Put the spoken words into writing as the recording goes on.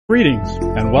Greetings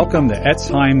and welcome to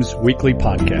Etz Chaim's weekly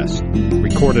podcast,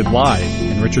 recorded live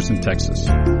in Richardson, Texas.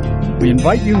 We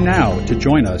invite you now to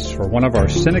join us for one of our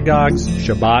synagogue's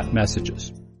Shabbat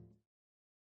messages.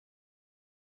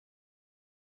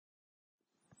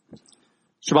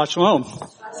 Shabbat Shalom.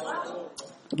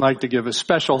 I'd like to give a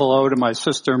special hello to my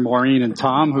sister Maureen and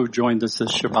Tom, who joined us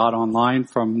this Shabbat online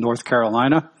from North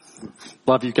Carolina.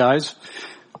 Love you guys.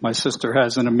 My sister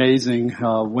has an amazing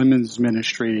women's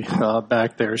ministry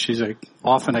back there. She's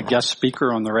often a guest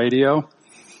speaker on the radio,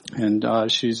 and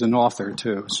she's an author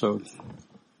too. So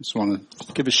just want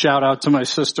to give a shout out to my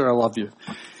sister. I love you.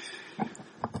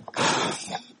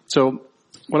 So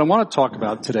what I want to talk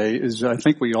about today is I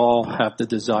think we all have the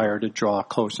desire to draw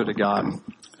closer to God.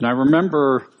 And I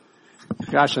remember,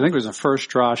 I think it was the first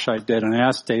drash I did, and I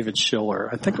asked David Schiller,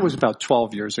 I think it was about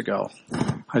 12 years ago.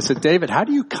 I said, David, how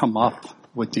do you come up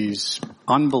with these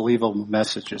unbelievable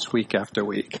messages week after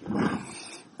week?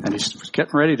 And he was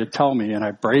getting ready to tell me, and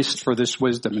I braced for this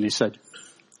wisdom, and he said,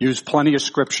 use plenty of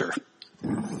scripture.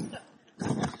 And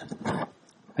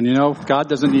you know, God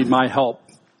doesn't need my help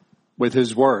with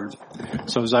his word.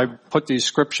 So as I put these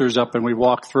scriptures up and we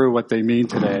walk through what they mean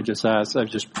today, I just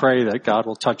pray that God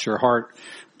will touch your heart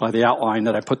by the outline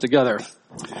that I put together.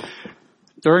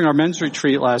 During our men's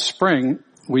retreat last spring,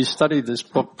 we studied this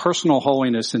book, Personal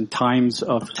Holiness in Times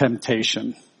of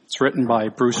Temptation. It's written by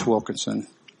Bruce Wilkinson.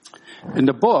 In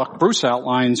the book, Bruce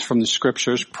outlines from the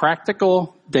scriptures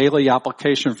practical daily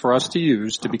application for us to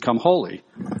use to become holy,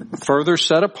 further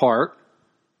set apart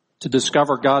to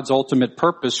discover God's ultimate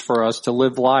purpose for us to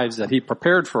live lives that he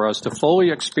prepared for us to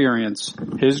fully experience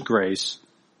his grace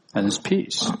and his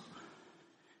peace.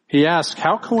 He asks,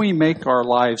 how can we make our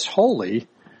lives holy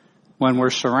when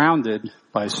we're surrounded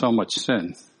by so much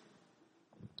sin?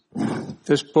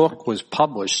 This book was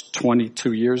published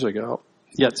 22 years ago,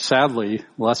 yet sadly,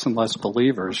 less and less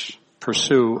believers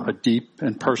pursue a deep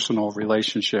and personal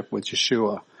relationship with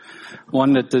Yeshua,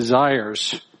 one that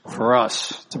desires for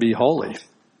us to be holy.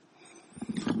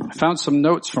 I found some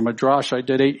notes from a drash I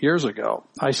did 8 years ago.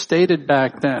 I stated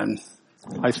back then,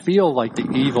 I feel like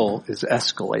the evil is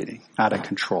escalating out of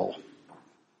control.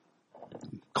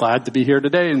 Glad to be here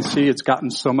today and see it's gotten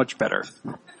so much better.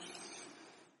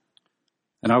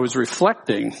 And I was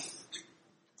reflecting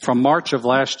from March of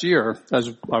last year as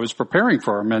I was preparing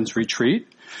for our men's retreat.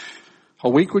 A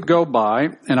week would go by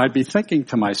and I'd be thinking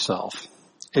to myself,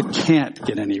 it can't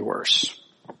get any worse.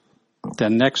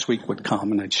 Then next week would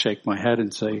come and I'd shake my head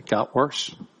and say, it got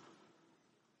worse.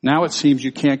 Now it seems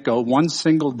you can't go one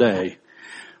single day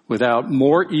without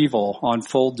more evil on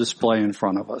full display in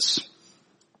front of us.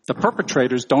 The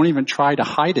perpetrators don't even try to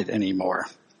hide it anymore.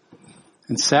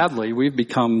 And sadly, we've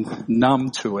become numb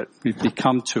to it. We've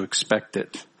become to expect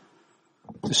it.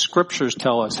 The scriptures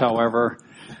tell us, however,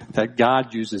 that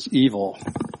God uses evil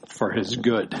for his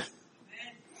good. I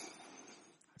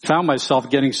found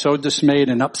myself getting so dismayed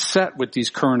and upset with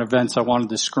these current events I wanted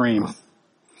to scream.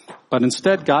 But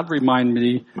instead, God reminded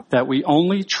me that we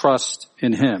only trust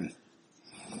in him.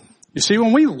 You see,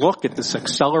 when we look at this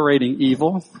accelerating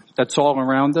evil that's all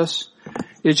around us,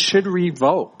 it should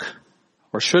invoke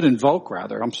a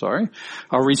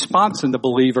response in the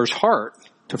believer's heart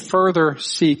to further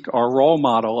seek our role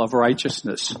model of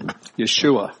righteousness,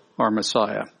 Yeshua, our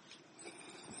Messiah.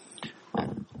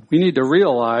 We need to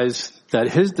realize that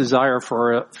his desire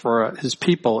for his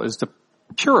people is to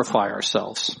purify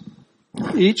ourselves.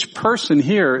 Each person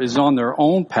here is on their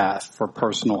own path for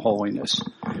personal holiness,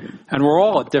 and we're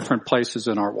all at different places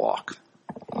in our walk.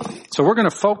 So we're going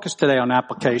to focus today on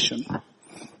application,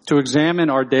 to examine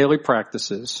our daily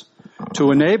practices,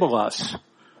 to enable us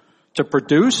to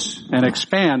produce and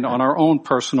expand on our own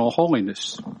personal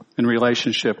holiness in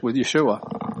relationship with Yeshua.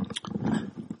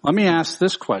 Let me ask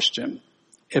this question.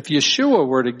 If Yeshua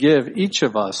were to give each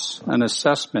of us an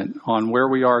assessment on where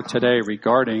we are today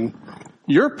regarding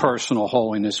your personal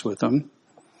holiness with him,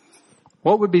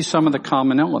 what would be some of the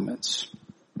common elements?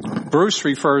 Bruce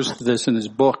refers to this in his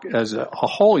book as a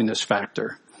holiness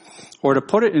factor. Or to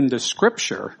put it into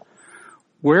scripture,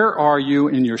 where are you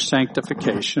in your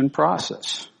sanctification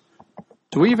process?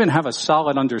 Do we even have a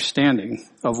solid understanding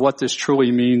of what this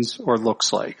truly means or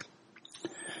looks like?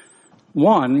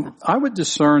 One, I would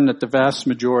discern that the vast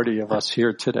majority of us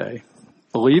here today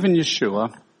believe in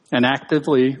Yeshua and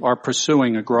actively are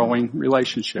pursuing a growing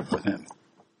relationship with him.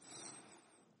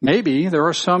 Maybe there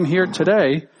are some here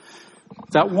today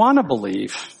that want to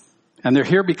believe, and they're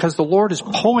here because the Lord is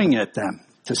pulling at them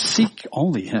to seek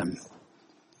only him.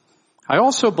 I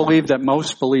also believe that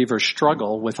most believers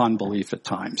struggle with unbelief at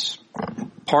times,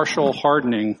 partial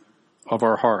hardening of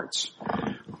our hearts.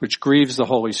 which grieves the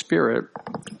Holy Spirit,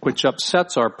 which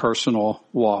upsets our personal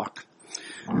walk.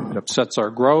 It upsets our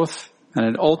growth,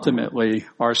 and ultimately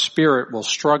our spirit will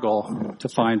struggle to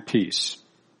find peace.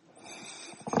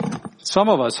 Some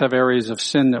of us have areas of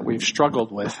sin that we've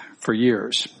struggled with for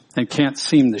years and can't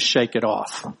seem to shake it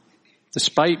off,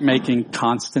 despite making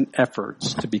constant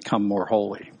efforts to become more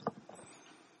holy.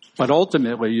 But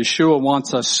ultimately, Yeshua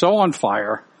wants us so on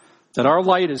fire that our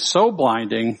light is so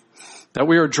blinding that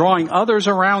we are drawing others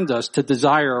around us to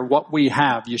desire what we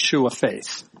have, Yeshua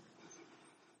faith.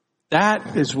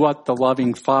 That is what the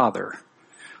loving Father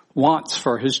wants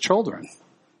for his children,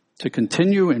 to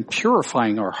continue in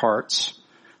purifying our hearts,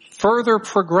 further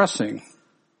progressing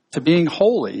to being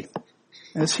holy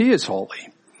as he is holy.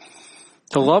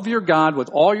 To love your God with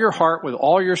all your heart, with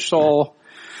all your soul,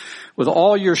 with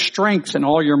all your strength and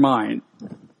all your mind.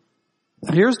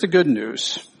 Here's the good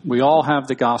news. We all have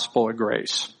the gospel of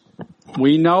grace.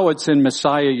 We know it's in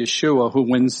Messiah Yeshua who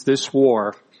wins this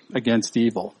war against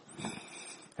evil.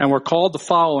 And we're called to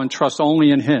follow and trust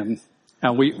only in him.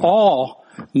 And we all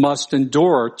must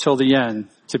endure till the end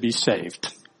to be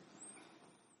saved.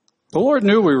 The Lord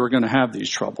knew we were going to have these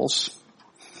troubles.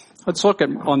 Let's look at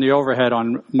on the overhead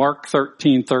on Mark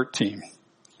 13:13.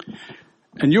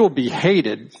 And you will be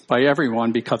hated by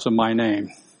everyone because of my name.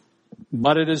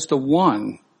 But it is the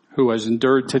one who has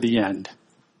endured to the end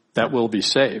that will be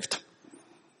saved.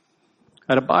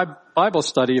 At a Bible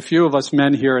study, a few of us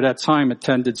men here at that time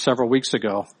attended several weeks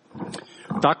ago.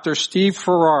 Dr. Steve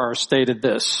Farrar stated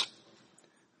this: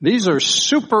 these are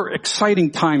super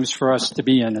exciting times for us to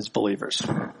be in as believers.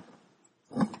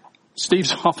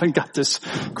 Steve's often got this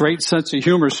great sense of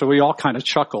humor, so we all kind of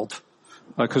chuckled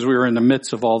because we were in the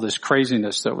midst of all this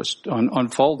craziness that was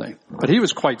unfolding. But he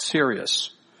was quite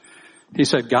serious. He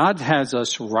said, God has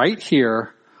us right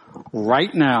here,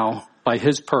 right now, by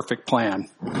his perfect plan.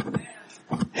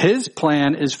 His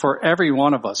plan is for every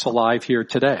one of us alive here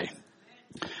today.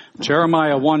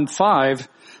 Jeremiah 1:5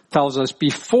 tells us,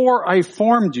 before I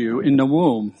formed you in the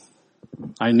womb,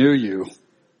 I knew you.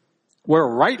 We're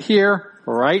right here,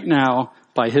 right now,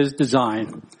 by his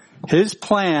design. His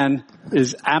plan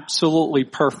is absolutely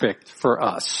perfect for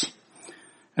us.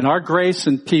 And our grace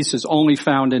and peace is only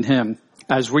found in him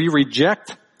as we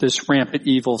reject this rampant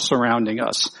evil surrounding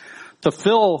us. To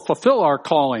fulfill our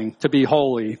calling to be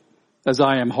holy as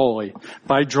I am holy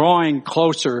by drawing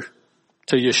closer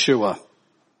to Yeshua.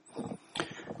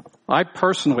 I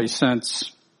personally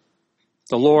sense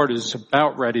the Lord is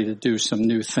about ready to do some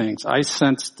new things. I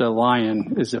sense the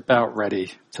lion is about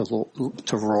ready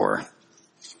to roar.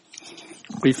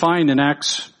 We find in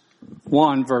Acts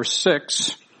 1 verse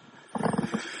 6,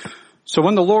 so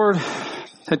when the Lord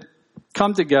had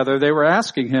come together, they were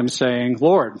asking him saying,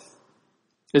 Lord,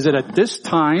 is it at this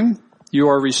time you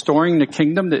are restoring the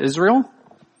kingdom to Israel?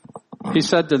 He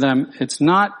said to them, it's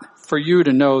not for you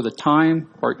to know the time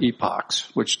or epochs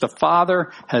which the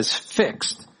Father has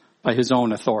fixed by his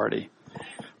own authority.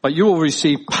 But you will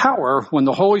receive power when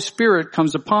the Holy Spirit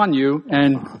comes upon you,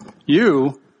 and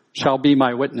you shall be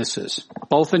my witnesses,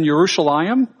 both in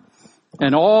Jerusalem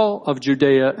and all of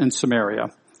Judea and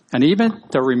Samaria, and even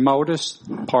the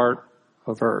remotest part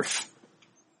of earth.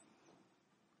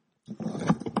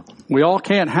 We all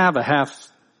can't have a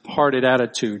half-hearted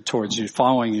attitude towards you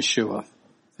following Yeshua.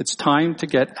 It's time to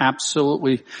get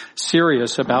absolutely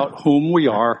serious about whom we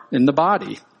are in the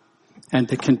body and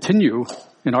to continue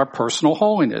in our personal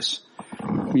holiness.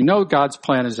 We know God's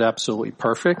plan is absolutely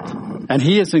perfect, and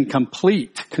he is in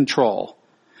complete control.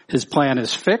 His plan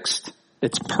is fixed,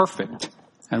 it's perfect,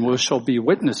 and we shall be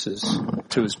witnesses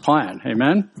to his plan.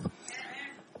 Amen?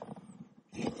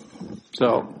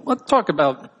 So let's talk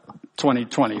about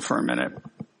 2020 for a minute.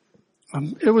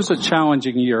 It was a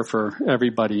challenging year for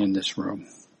everybody in this room.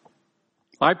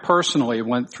 I personally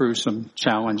went through some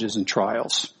challenges and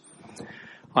trials.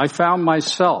 I found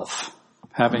myself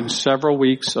having several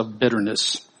weeks of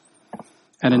bitterness.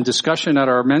 And in discussion at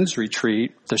our men's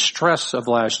retreat, the stress of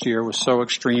last year was so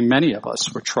extreme, many of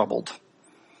us were troubled.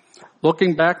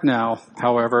 Looking back now,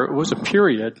 however, it was a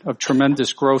period of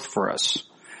tremendous growth for us.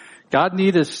 God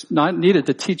needed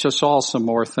to teach us all some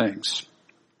more things,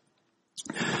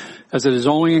 as it is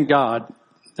only in God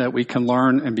that we can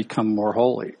learn and become more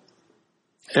holy.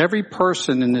 Every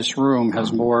person in this room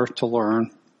has more to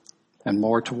learn and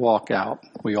more to walk out.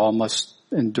 We all must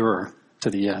endure to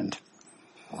the end.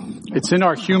 It's in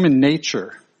our human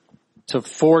nature to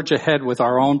forge ahead with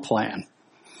our own plan,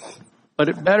 but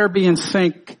it better be in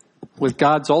sync with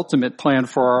God's ultimate plan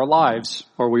for our lives,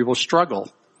 or we will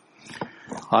struggle.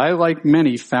 I, like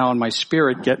many, found my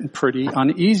spirit getting pretty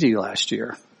uneasy last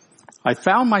year. I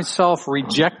found myself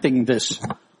rejecting this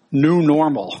new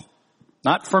normal.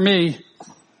 Not for me.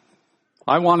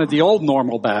 I wanted the old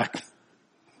normal back.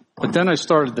 But then I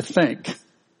started to think,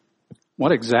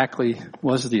 what exactly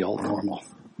was the old normal?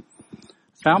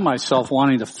 Found myself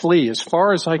wanting to flee as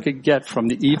far as I could get from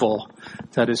the evil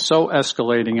that is so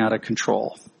escalating out of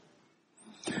control.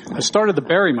 I started to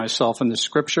bury myself in the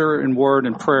scripture and word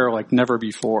and prayer like never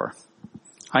before.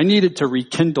 I needed to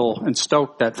rekindle and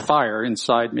stoke that fire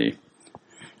inside me.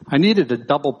 I needed a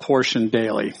double portion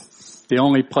daily. The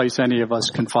only place any of us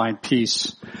can find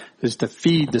peace is to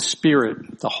feed the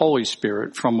Spirit, the Holy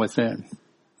Spirit, from within.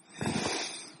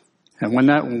 And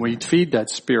when we feed that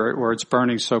Spirit where it's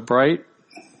burning so bright,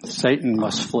 Satan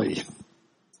must flee.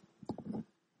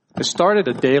 I started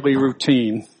a daily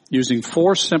routine using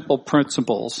 4 simple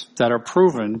principles that are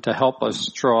proven to help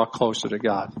us draw closer to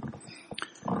God.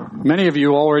 Many of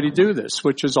you already do this,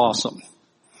 which is awesome.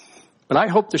 But I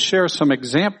hope to share some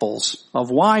examples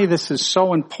of why this is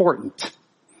so important.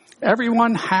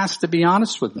 Everyone has to be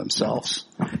honest with themselves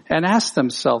and ask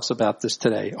themselves about this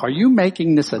today. Are you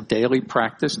making this a daily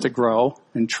practice to grow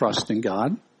and trust in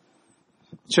God?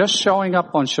 Just showing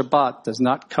up on Shabbat does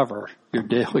not cover your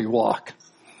daily walk.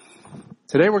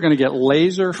 Today we're going to get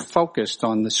laser focused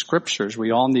on the scriptures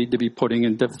we all need to be putting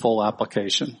into full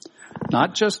application.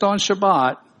 Not just on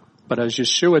Shabbat, but as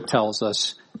Yeshua tells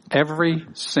us, every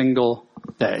single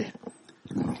day.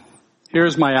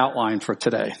 Here's my outline for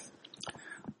today.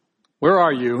 Where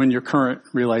are you in your current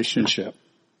relationship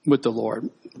with the Lord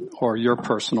or your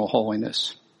personal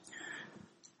holiness?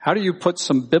 How do you put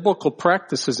some biblical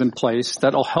practices in place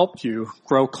that'll help you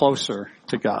grow closer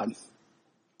to God? I'm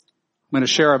going to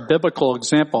share a biblical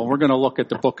example. We're going to look at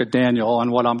the book of Daniel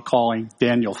on what I'm calling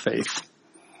Daniel faith.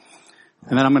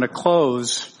 And then I'm going to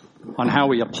close on how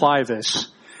we apply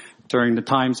this during the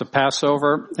times of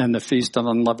Passover and the Feast of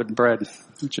Unleavened Bread,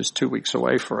 which is 2 weeks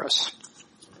away for us.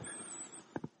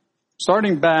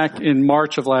 Starting back in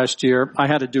March of last year, I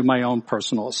had to do my own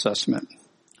personal assessment.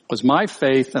 Was my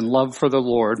faith and love for the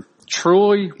Lord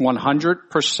truly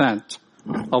 100%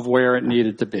 of where it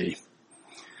needed to be?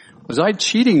 Was I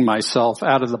cheating myself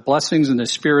out of the blessings and the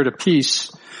spirit of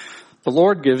peace the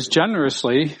Lord gives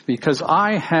generously because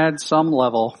I had some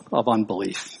level of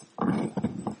unbelief?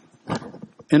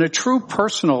 In a true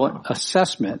personal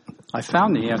assessment, I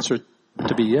found the answer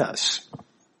to be yes.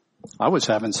 I was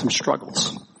having some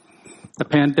struggles. The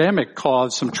pandemic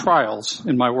caused some trials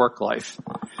in my work life.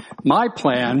 My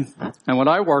plan and what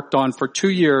I worked on for 2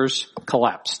 years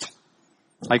collapsed.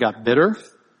 I got bitter.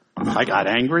 I got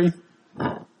angry.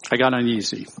 I got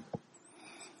uneasy.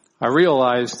 I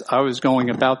realized I was going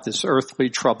about this earthly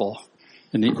trouble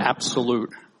in the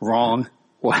absolute wrong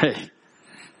way.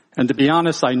 And to be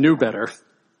honest, I knew better.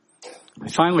 I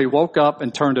finally woke up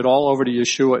and turned it all over to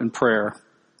Yeshua in prayer.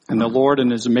 And the Lord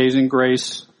in His amazing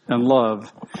grace and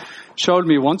love showed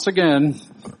me once again,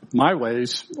 my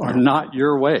ways are not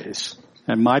your ways.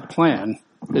 And my plan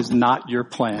is not your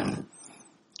plan.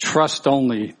 Trust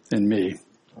only in me.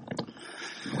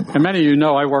 And many of you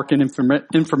know I work in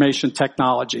information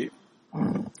technology.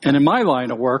 And in my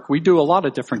line of work, we do a lot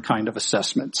of different kind of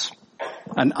assessments.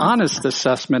 An honest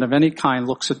assessment of any kind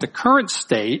looks at the current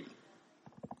state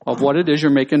of what it is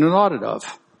you're making an audit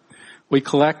of. We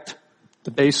collect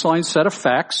the baseline set of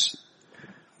facts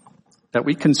that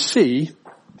we can see.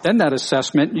 Then that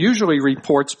assessment usually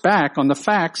reports back on the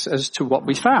facts as to what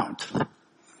we found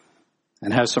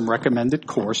and has some recommended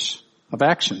course of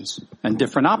actions and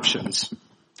different options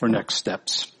for next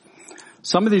steps.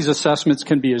 Some of these assessments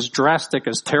can be as drastic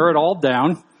as tear it all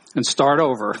down and start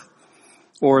over,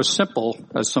 or as simple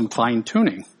as some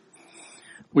fine-tuning.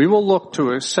 We will look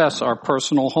to assess our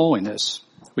personal holiness.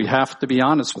 We have to be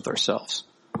honest with ourselves.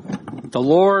 The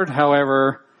Lord,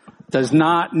 however, does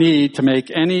not need to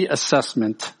make any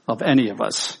assessment of any of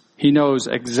us. He knows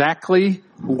exactly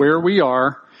where we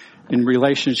are in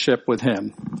relationship with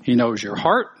Him. He knows your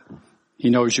heart. He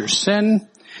knows your sin.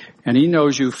 And He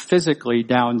knows you physically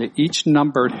down to each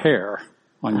numbered hair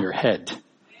on your head.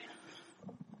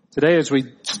 Today, as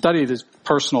we study this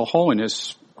personal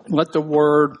holiness, let the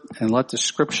Word and let the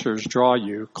Scriptures draw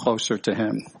you closer to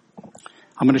Him.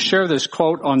 I'm going to share this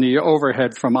quote on the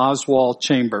overhead from Oswald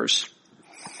Chambers.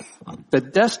 The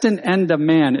destined end of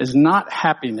man is not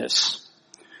happiness,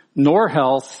 nor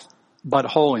health, but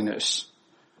holiness.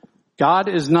 God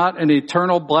is not an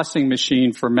eternal blessing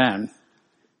machine for men.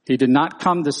 He did not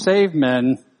come to save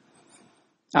men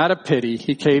out of pity.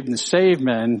 He came to save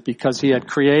men because He had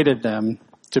created them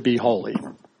to be holy.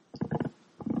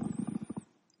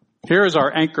 Here is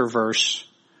our anchor verse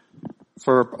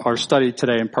for our study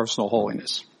today in personal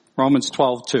holiness. Romans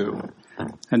 12:2.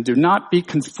 And do not be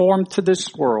conformed to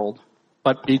this world,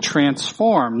 but be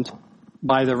transformed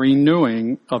by the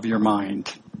renewing of your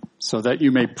mind, so that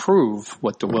you may prove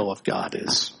what the will of God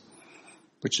is,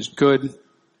 which is good,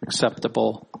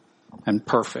 acceptable, and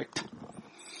perfect.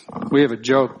 We have a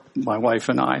joke, my wife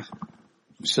and I,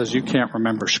 who says, you can't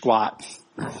remember squat.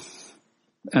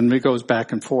 And it goes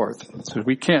back and forth. So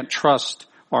we can't trust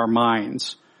our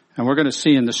minds. And we're going to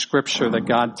see in the scripture that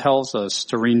God tells us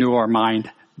to renew our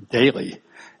mind daily.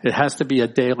 It has to be a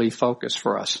daily focus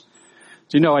for us.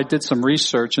 Do you know, I did some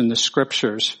research in the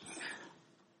scriptures.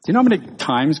 Do you know how many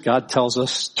times God tells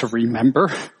us to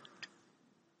remember?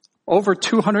 Over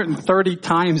 230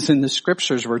 times in the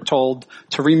scriptures we're told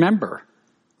to remember.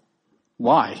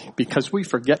 Why? Because we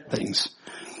forget things.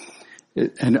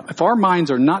 And if our minds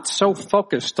are not so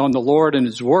focused on the Lord and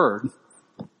His Word,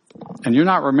 and you're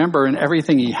not remembering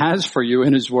everything He has for you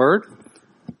in His Word,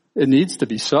 it needs to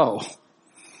be so.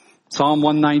 Psalm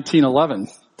 119:11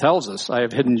 tells us, I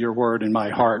have hidden your word in my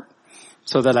heart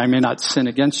so that I may not sin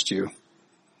against you.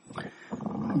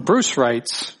 Bruce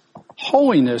writes,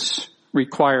 holiness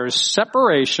requires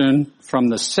separation from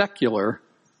the secular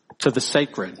to the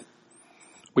sacred.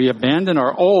 We abandon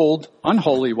our old,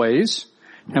 unholy ways,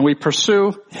 and we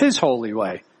pursue His holy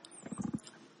way.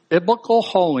 Biblical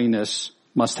holiness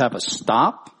must have a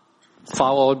stop,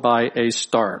 followed by a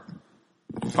start.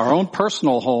 Our own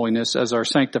personal holiness as our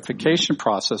sanctification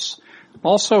process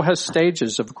also has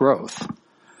stages of growth.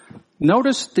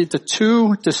 Notice the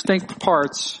two distinct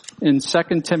parts in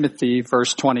 2 Timothy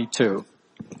verse 22.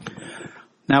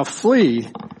 Now flee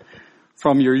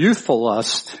from your youthful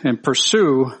lust and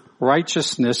pursue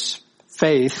righteousness,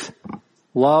 faith,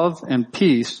 love, and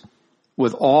peace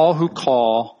with all who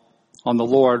call on the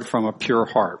Lord from a pure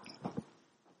heart.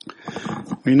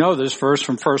 We know this verse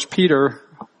from 1 Peter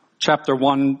chapter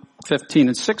 1, 15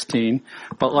 and 16,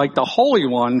 but like the Holy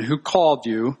One who called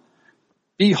you,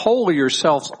 be holy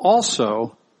yourselves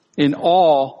also in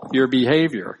all your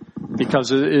behavior,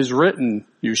 because it is written,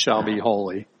 you shall be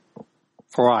holy,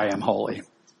 for I am holy.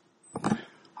 I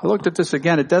looked at this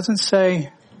again. It doesn't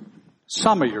say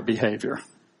some of your behavior.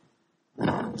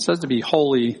 It says to be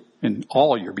holy in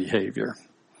all your behavior.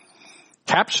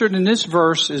 Captured in this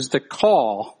verse is the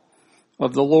call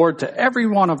of the Lord to every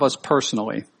one of us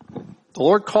personally. The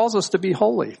Lord calls us to be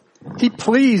holy. He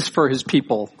pleads for His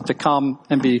people to come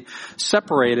and be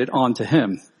separated unto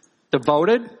Him,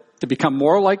 devoted to become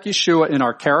more like Yeshua in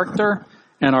our character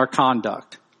and our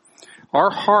conduct. Our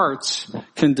hearts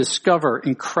can discover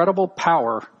incredible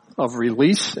power of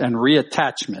release and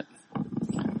reattachment.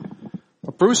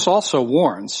 But Bruce also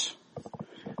warns,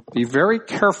 be very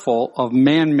careful of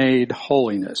man-made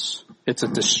holiness. It's a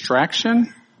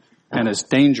distraction and it's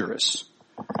dangerous.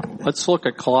 Let's look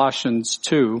at Colossians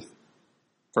 2,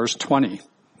 verse 20.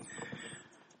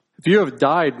 If you have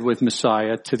died with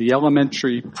Messiah to the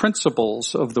elementary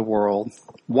principles of the world,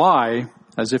 why,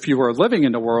 as if you were living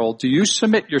in the world, do you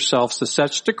submit yourselves to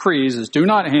such decrees as do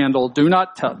not handle, do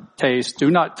not taste, do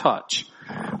not touch,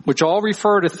 which all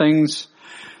refer to things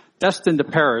destined to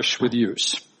perish with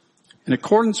use? In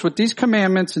accordance with these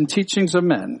commandments and teachings of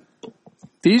men,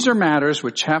 these are matters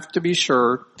which have to be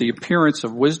sure the appearance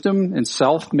of wisdom and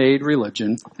self-made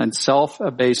religion and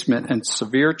self-abasement and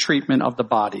severe treatment of the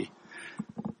body,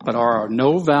 but are of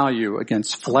no value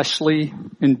against fleshly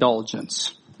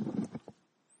indulgence.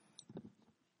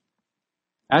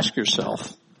 Ask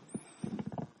yourself,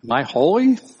 am I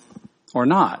holy or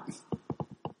not?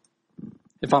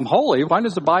 If I'm holy, why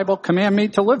does the Bible command me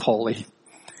to live holy?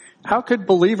 How could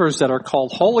believers that are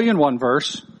called holy in one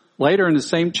verse, later in the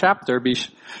same chapter, be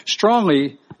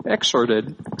strongly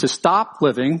exhorted to stop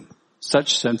living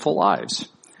such sinful lives?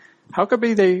 How could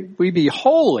we be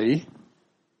holy,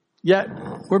 yet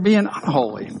we're being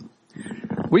unholy?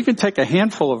 We can take a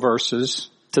handful of verses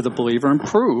to the believer and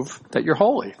prove that you're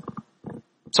holy.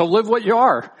 So live what you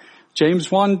are. James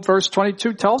 1 verse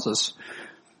 22 tells us,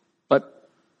 but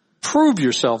prove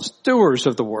yourselves doers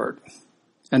of the word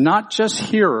and not just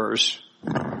hearers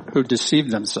who deceive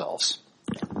themselves.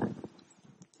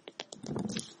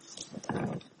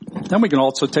 Then we can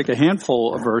also take a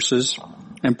handful of verses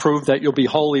and prove that you'll be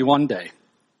holy one day.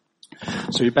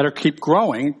 So you better keep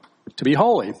growing to be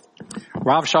holy.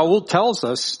 Rav Shaul tells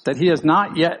us that he has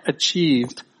not yet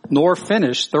achieved nor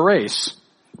finished the race,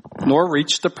 nor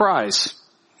reached the prize.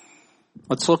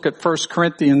 Let's look at 1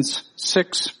 Corinthians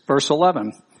 6, verse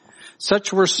 11.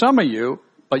 Such were some of you,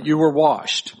 but you were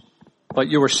washed, but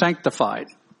you were sanctified,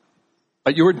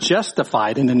 but you were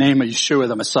justified in the name of Yeshua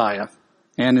the Messiah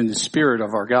and in the Spirit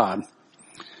of our God.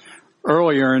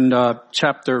 Earlier in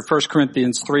chapter 1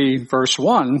 Corinthians 3, verse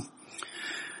 1,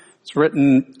 it's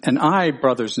written, and I,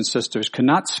 brothers and sisters,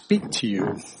 cannot speak to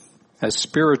you as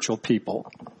spiritual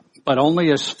people, but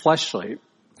only as fleshly,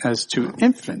 as to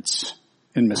infants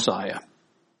in Messiah.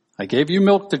 I gave you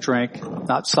milk to drink,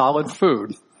 not solid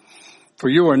food, for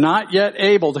you are not yet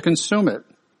able to consume it.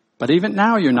 But even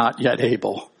now you're not yet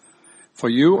able, for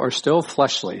you are still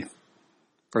fleshly.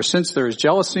 For since there is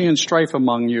jealousy and strife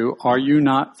among you, are you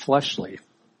not fleshly?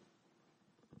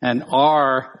 And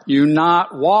are you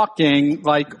not walking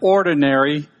like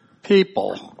ordinary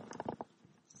people?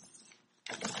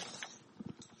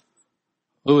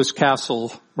 Lewis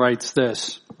Castle writes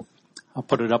this. I'll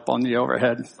put it up on the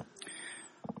overhead.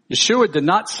 Yeshua did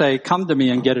not say, come to me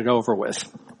and get it over with.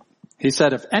 He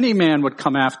said, if any man would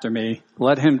come after me,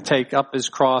 let him take up his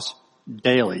cross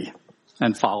daily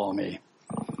and follow me.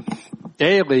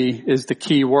 Daily is the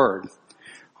key word.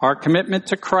 Our commitment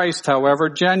to Christ, however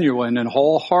genuine and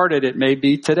wholehearted it may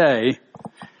be today,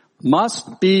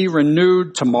 must be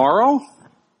renewed tomorrow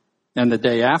and the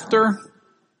day after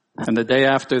and the day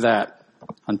after that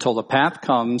until the path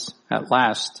comes at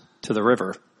last to the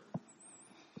river.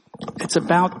 It's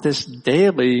about this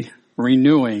daily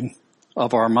renewing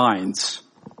of our minds.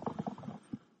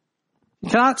 You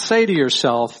cannot say to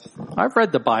yourself, I've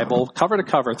read the Bible cover to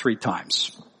cover 3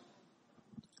 times.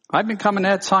 I've been coming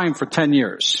at time for 10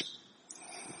 years.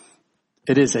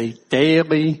 It is a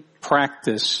daily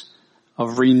practice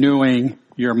of renewing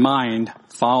your mind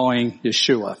following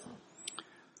Yeshua.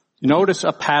 Notice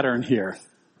a pattern here.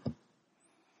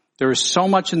 There is so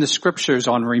much in the scriptures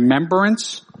on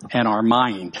remembrance and our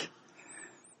mind.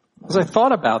 As I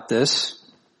thought about this,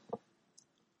 I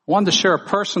wanted to share a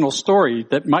personal story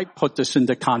that might put this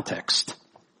into context.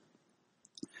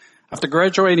 After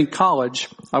graduating college,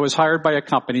 I was hired by a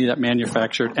company that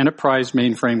manufactured enterprise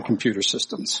mainframe computer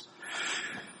systems.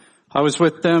 I was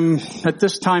with them at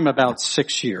this time about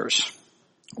 6 years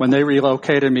when they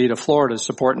relocated me to Florida to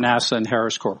support NASA and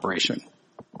Harris Corporation.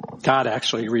 God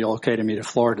actually relocated me to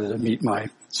Florida to meet my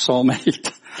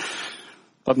soulmate.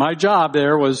 But my job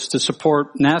there was to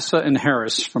support NASA and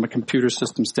Harris from a computer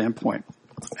system standpoint.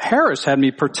 Harris had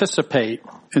me participate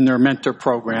in their mentor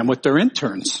program with their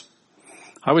interns.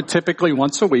 I would typically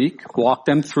once a week walk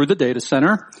them through the data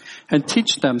center and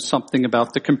teach them something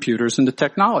about the computers and the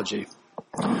technology.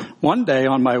 One day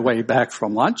on my way back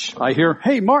from lunch, I hear,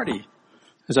 hey, Marty,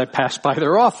 as I pass by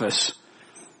their office.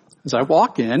 As I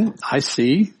walk in, I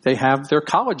see they have their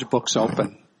college books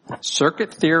open,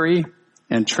 circuit theory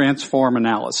and transform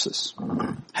analysis.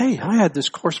 Hey, I had this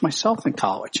course myself in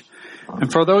college.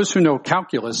 And for those who know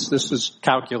calculus, this is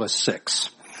Calculus 6.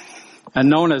 And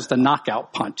known as the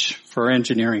knockout punch for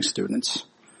engineering students.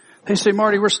 They say,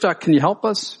 Marty, we're stuck. Can you help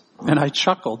us? And I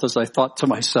chuckled as I thought to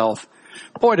myself,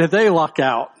 boy, did they luck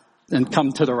out and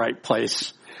come to the right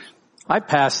place. I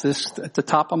passed this at the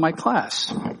top of my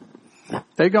class.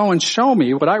 They go and show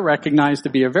me what I recognize to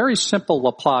be a very simple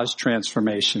Laplace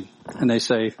transformation. And they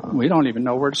say, we don't even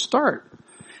know where to start.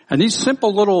 And these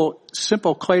simple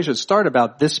equations start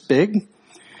about this big.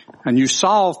 And you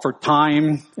solve for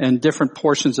time and different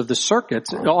portions of the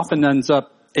circuits. It often ends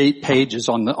up 8 pages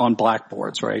on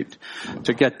blackboards, right?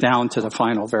 To get down to the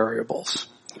final variables.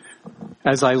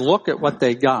 As I look at what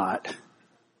they got,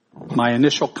 my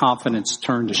initial confidence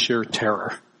turned to sheer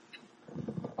terror.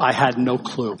 I had no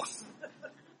clue.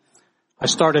 I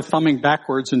started thumbing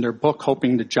backwards in their book,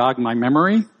 hoping to jog my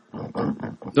memory.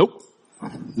 Nope.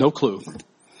 No clue.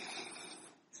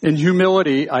 In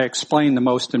humility, I explained the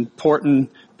most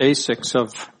important basics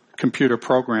of computer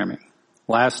programming.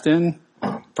 Last in,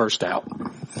 first out.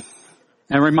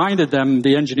 And reminded them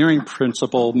the engineering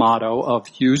principle motto of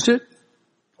use it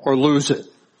or lose it.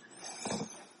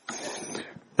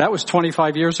 That was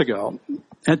 25 years ago.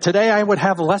 And today I would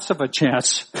have less of a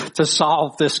chance to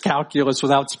solve this calculus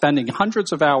without spending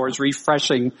hundreds of hours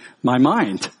refreshing my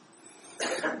mind.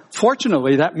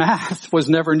 Fortunately, that math was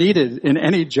never needed in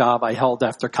any job I held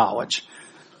after college.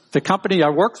 The company I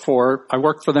worked for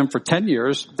them for 10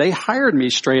 years. They hired me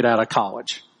straight out of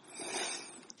college.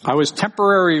 I was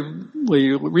temporarily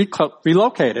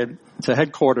relocated to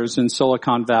headquarters in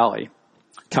Silicon Valley,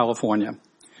 California.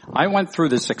 I went through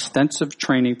this extensive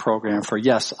training program for,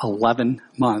 11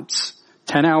 months,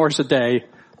 10 hours a day,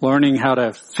 learning how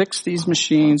to fix these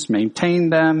machines,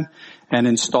 maintain them, and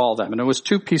install them. And it was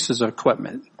 2 pieces of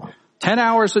equipment. 10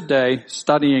 hours a day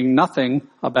studying nothing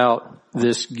about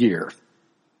this gear.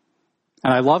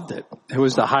 And I loved it. It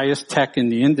was the highest tech in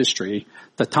the industry.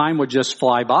 The time would just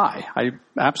fly by. I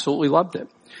absolutely loved it.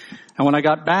 And when I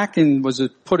got back and was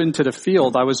put into the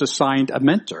field, I was assigned a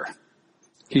mentor.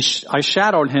 I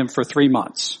shadowed him for 3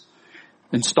 months.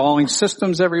 installing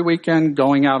systems every weekend,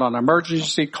 going out on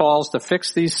emergency calls to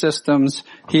fix these systems.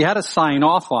 He had to sign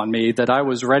off on me that I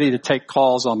was ready to take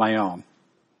calls on my own.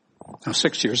 Now,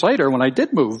 6 years later, when I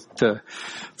did move to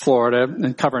Florida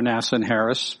and cover NASA and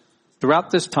Harris,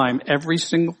 throughout this time, every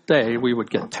single day, we would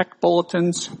get tech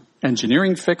bulletins,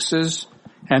 engineering fixes,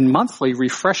 and monthly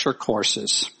refresher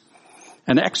courses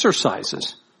and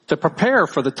exercises to prepare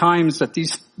for the times that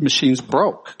these machines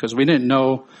broke, because we didn't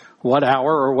know what hour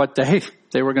or what day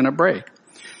they were going to break.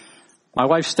 My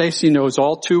wife Stacy knows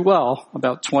all too well,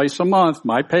 about twice a month,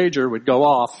 my pager would go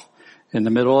off in the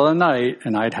middle of the night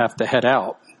and I'd have to head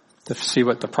out to see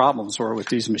what the problems were with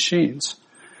these machines.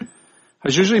 I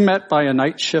was usually met by a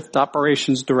night shift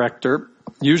operations director,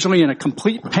 usually in a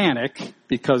complete panic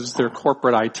because their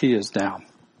corporate IT is down.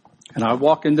 And I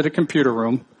walk into the computer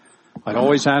room. I'd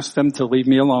always ask them to leave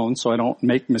me alone so I don't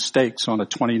make mistakes on a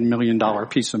 $20 million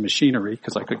piece of machinery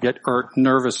because I could get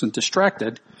nervous and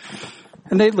distracted.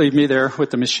 And they'd leave me there with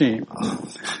the machine.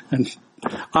 And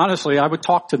honestly, I would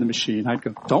talk to the machine. I'd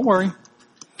go, don't worry.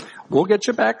 We'll get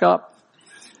you back up.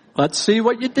 Let's see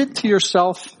what you did to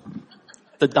yourself.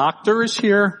 The doctor is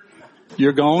here.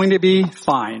 You're going to be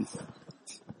fine.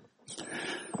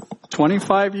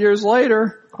 25 years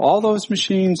later, all those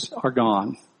machines are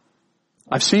gone.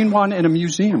 I've seen one in a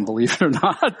museum, believe it or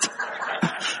not.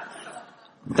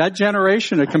 That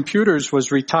generation of computers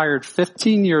was retired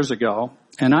 15 years ago,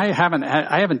 and I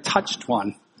haven't touched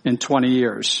one in 20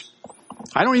 years.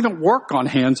 I don't even work on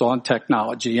hands-on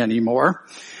technology anymore.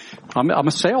 I'm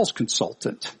a sales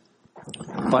consultant.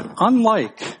 But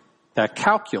unlike that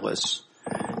calculus,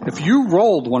 if you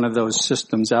rolled one of those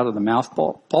systems out of the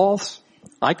mothballs,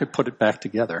 I could put it back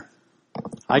together.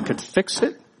 I could fix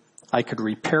it, I could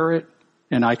repair it,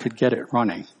 and I could get it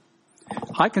running.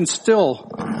 I can still,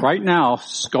 right now,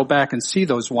 go back and see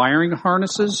those wiring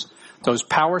harnesses, those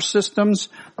power systems,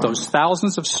 those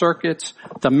thousands of circuits,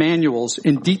 the manuals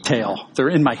in detail. They're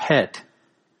in my head.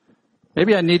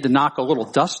 Maybe I need to knock a little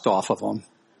dust off of them,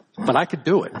 but I could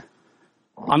do it.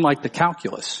 Unlike the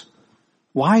calculus.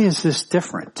 Why is this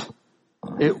different?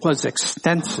 It was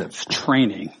extensive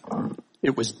training.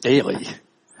 It was daily.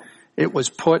 It was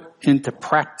put into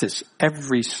practice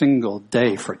every single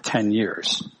day for 10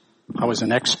 years. I was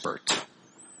an expert.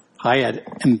 I had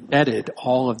embedded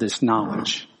all of this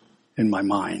knowledge in my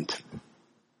mind.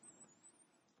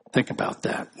 Think about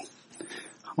that.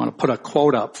 I want to put a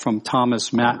quote up from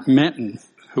Thomas Menton,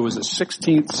 who was a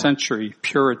 16th century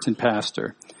Puritan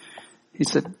pastor. He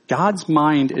said, God's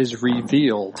mind is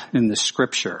revealed in the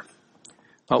scripture,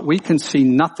 but we can see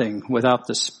nothing without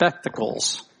the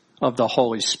spectacles of the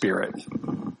Holy Spirit.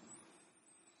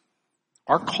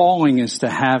 Our calling is to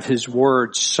have His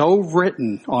Word so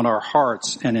written on our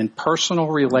hearts and in personal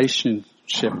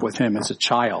relationship with Him as a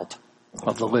child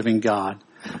of the living God,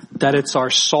 that it's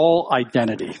our sole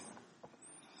identity.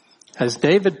 As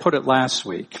David put it last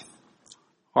week,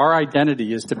 our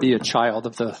identity is to be a child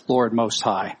of the Lord Most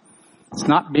High. It's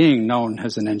not being known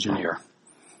as an engineer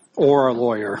or a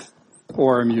lawyer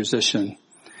or a musician.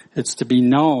 It's to be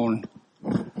known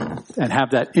and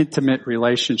have that intimate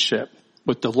relationship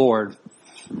with the Lord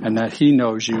and that He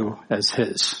knows you as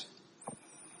His.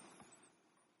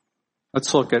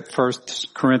 Let's look at 1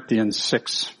 Corinthians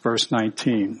 6, verse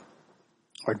 19.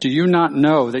 Or do you not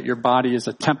know that your body is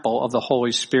a temple of the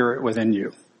Holy Spirit within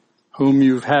you, whom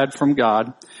you've had from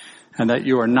God, and that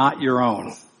you are not your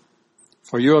own?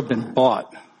 For you have been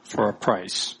bought for a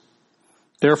price.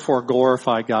 Therefore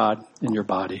glorify God in your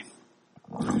body.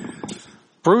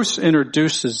 Bruce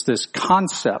introduces this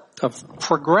concept of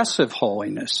progressive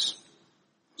holiness.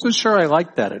 I wasn't sure I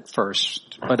liked that at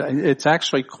first, but it's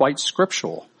actually quite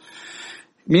scriptural.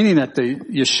 Meaning that the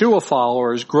Yeshua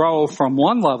followers grow from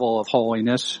one level of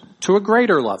holiness to a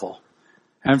greater level,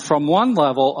 and from one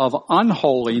level of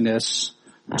unholiness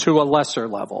to a lesser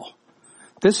level.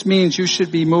 This means you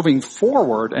should be moving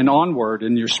forward and onward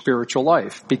in your spiritual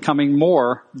life, becoming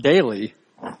more daily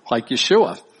like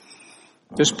Yeshua.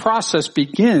 This process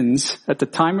begins at the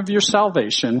time of your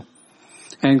salvation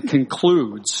and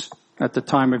concludes at the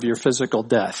time of your physical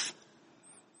death.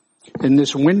 In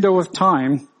this window of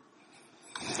time,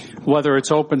 whether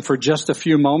it's open for just a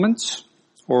few moments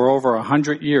or over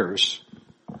 100 years,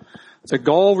 the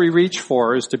goal we reach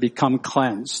for is to become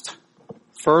cleansed,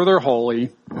 further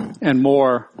holy, and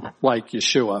more like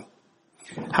Yeshua.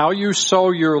 How you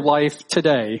sow your life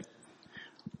today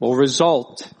will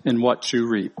result in what you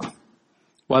reap,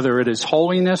 whether it is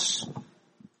holiness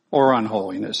or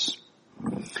unholiness.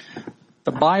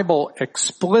 The Bible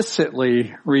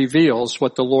explicitly reveals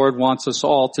what the Lord wants us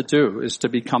all to do, is to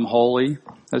become holy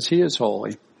as He is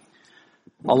holy.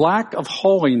 A lack of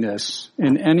holiness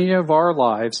in any of our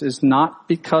lives is not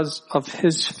because of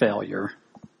his failure,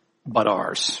 but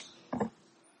ours.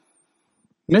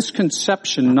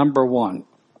 Misconception number 1.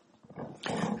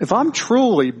 If I'm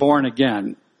truly born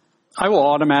again, I will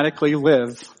automatically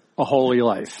live a holy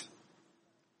life.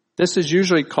 This is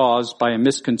usually caused by a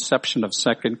misconception of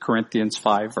 2 Corinthians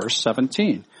 5, verse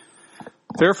 17.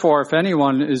 Therefore, if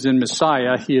anyone is in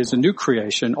Messiah, he is a new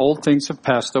creation. Old things have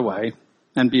passed away,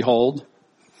 and behold,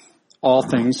 all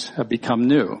things have become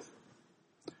new.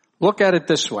 Look at it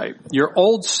this way. Your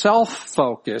old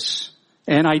self-focus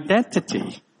and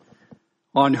identity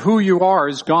on who you are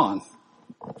is gone.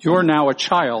 You're now a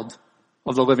child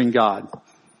of the living God.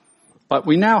 But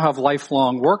we now have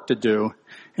lifelong work to do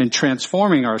in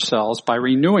transforming ourselves by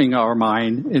renewing our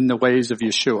mind in the ways of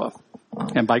Yeshua.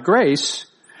 And by grace,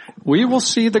 we will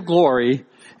see the glory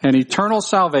and eternal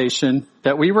salvation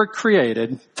that we were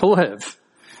created to live.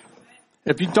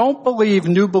 If you don't believe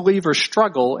new believers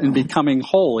struggle in becoming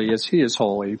holy as he is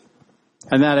holy,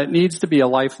 and that it needs to be a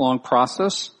lifelong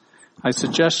process, I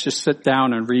suggest you sit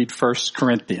down and read 1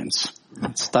 Corinthians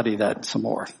and study that some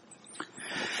more.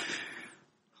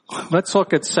 Let's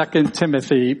look at 2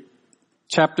 Timothy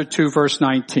chapter 2, verse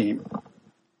 19.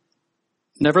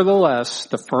 Nevertheless,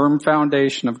 the firm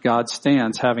foundation of God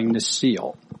stands, having this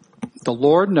seal. The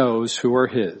Lord knows who are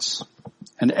his,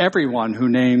 and everyone who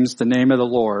names the name of the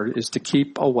Lord is to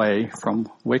keep away from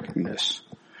wickedness.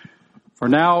 For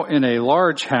now in a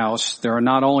large house there are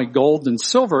not only gold and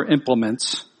silver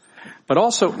implements, but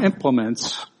also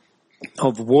implements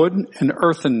of wood and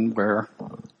earthenware,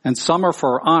 and some are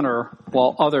for honor,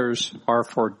 while others are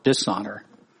for dishonor.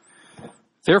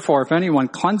 Therefore, if anyone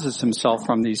cleanses himself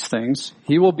from these things,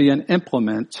 he will be an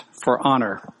implement for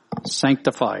honor,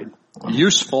 sanctified,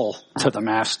 useful to the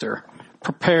master,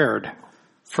 prepared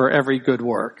for every good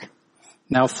work.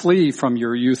 Now flee from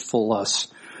your youthful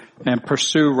lusts and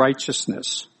pursue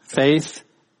righteousness, faith,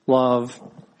 love,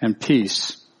 and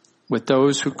peace with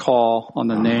those who call on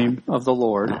the name of the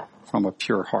Lord from a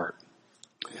pure heart.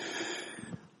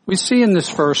 We see in this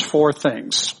verse 4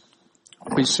 things.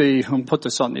 We see, whom put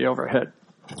this on the overhead.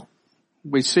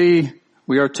 We see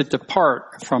we are to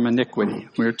depart from iniquity.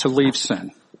 We are to leave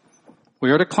sin.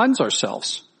 We are to cleanse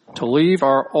ourselves, to leave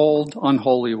our old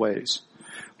unholy ways.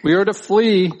 We are to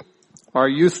flee our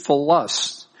youthful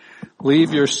lusts,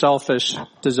 leave your selfish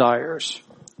desires.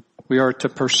 We are to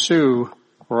pursue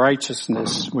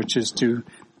righteousness, which is to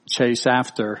chase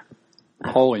after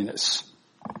holiness.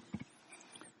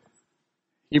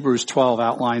 Hebrews 12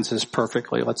 outlines this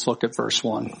perfectly. Let's look at verse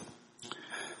 1.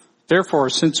 Therefore,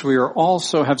 since we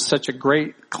also have such a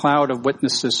great cloud of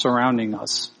witnesses surrounding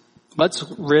us, let's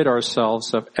rid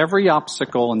ourselves of every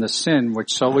obstacle and the sin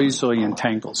which so easily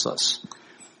entangles us.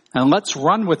 And let's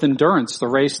run with endurance the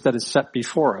race that is set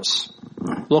before us,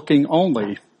 looking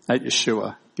only at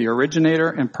Yeshua, the originator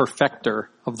and perfecter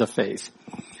of the faith,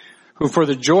 who for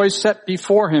the joy set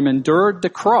before him endured the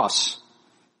cross,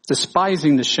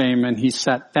 despising the shame, and he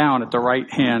sat down at the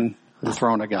right hand of the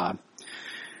throne of God.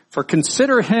 For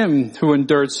consider him who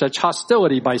endured such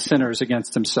hostility by sinners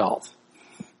against himself,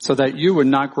 so that you would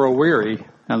not grow weary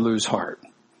and lose heart.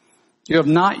 You have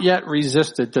not yet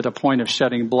resisted to the point of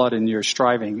shedding blood in your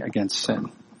striving against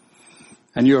sin.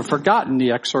 And you have forgotten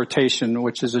the exhortation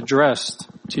which is addressed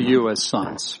to you as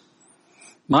sons.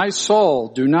 My soul,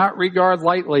 do not regard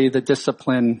lightly the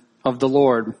discipline of the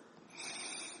Lord,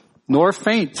 nor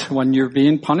faint when you're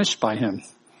being punished by him.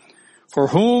 For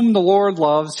whom the Lord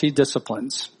loves, he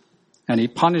disciplines, and he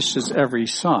punishes every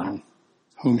son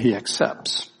whom he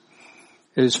accepts.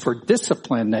 It is for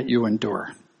discipline that you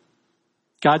endure.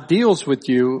 God deals with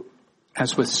you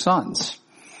as with sons.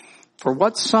 For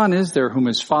what son is there whom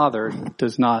his father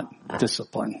does not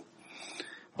discipline?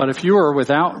 But if you are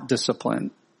without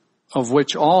discipline, of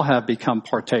which all have become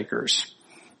partakers,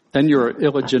 then you are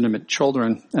illegitimate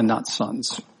children and not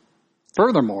sons.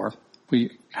 Furthermore,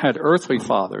 we had earthly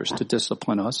fathers to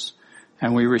discipline us,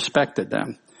 and we respected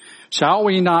them. Shall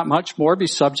we not much more be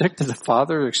subject to the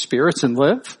Father of spirits and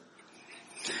live?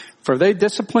 For they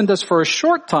disciplined us for a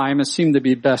short time and seemed to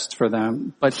be best for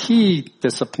them, but he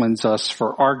disciplines us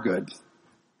for our good,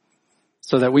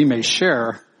 so that we may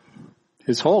share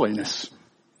his holiness.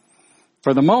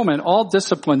 For the moment, all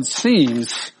discipline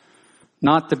seems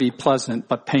not to be pleasant,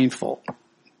 but painful.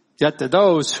 Yet to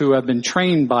those who have been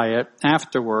trained by it,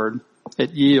 afterward,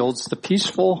 it yields the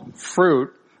peaceful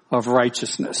fruit of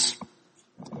righteousness.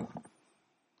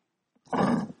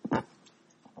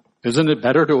 Isn't it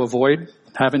better to avoid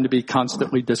having to be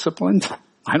constantly disciplined?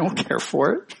 I don't care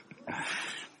for it.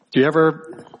 Do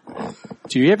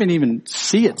you haven't even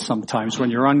see it sometimes when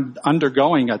you're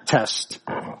undergoing a test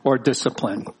or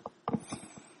discipline.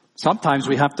 Sometimes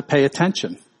we have to pay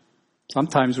attention.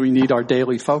 Sometimes we need our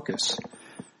daily focus.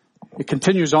 It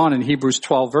continues on in Hebrews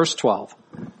 12, verse 12.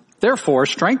 Therefore,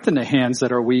 strengthen the hands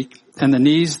that are weak and the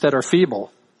knees that are feeble.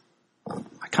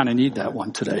 I kind of need that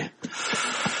one today.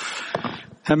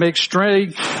 And make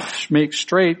straight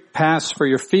paths for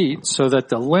your feet so that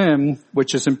the limb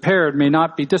which is impaired may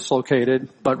not be dislocated,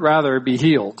 but rather be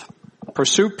healed.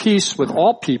 Pursue peace with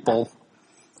all people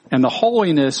and the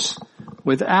holiness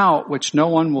without which no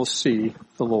one will see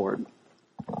the Lord.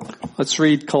 Let's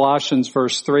read Colossians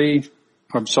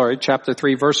chapter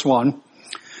 3, verse 1.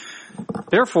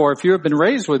 Therefore, if you have been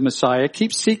raised with Messiah,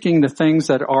 keep seeking the things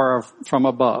that are from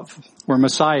above, where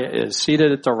Messiah is,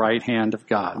 seated at the right hand of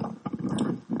God.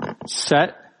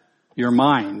 Set your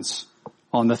minds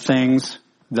on the things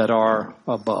that are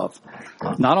above,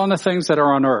 not on the things that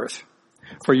are on earth.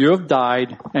 For you have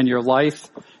died, and your life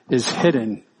is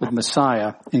hidden with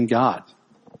Messiah in God.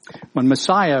 When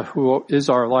Messiah, who is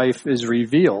our life, is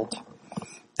revealed,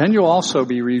 then you'll also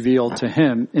be revealed to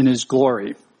him in his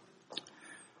glory.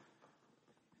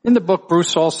 In the book,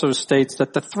 Bruce also states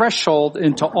that the threshold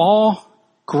into all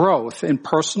growth in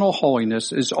personal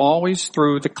holiness is always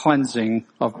through the cleansing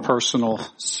of personal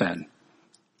sin.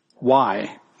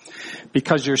 Why?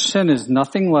 Because your sin is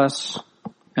nothing less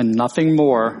and nothing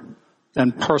more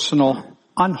than personal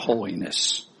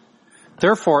unholiness.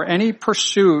 Therefore, any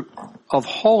pursuit of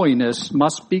holiness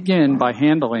must begin by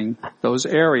handling those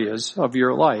areas of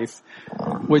your life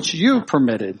which you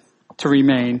permitted to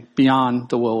remain beyond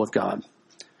the will of God.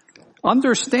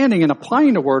 Understanding and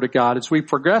applying the Word of God as we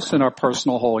progress in our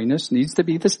personal holiness needs to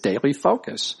be this daily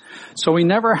focus, so we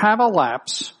never have a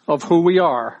lapse of who we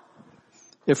are.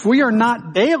 If we are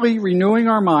not daily renewing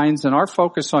our minds and our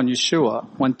focus on Yeshua,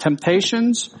 when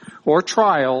temptations or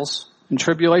trials and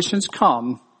tribulations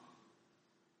come,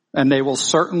 and they will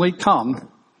certainly come,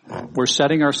 we're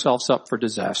setting ourselves up for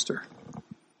disaster.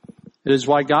 It is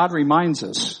why God reminds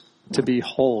us to be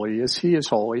holy as He is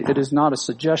holy. It is not a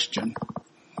suggestion.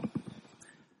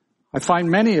 I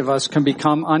find many of us can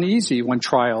become uneasy when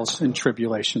trials and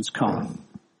tribulations come.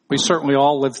 We certainly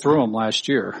all lived through them last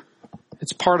year.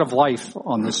 It's part of life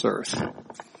on this earth.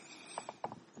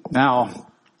 Now,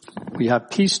 we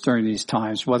have peace during these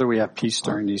times. Whether we have peace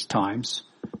during these times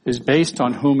is based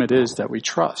on whom it is that we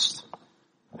trust.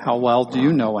 How well do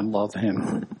you know and love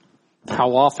Him?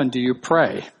 How often do you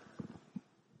pray?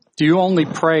 Do you only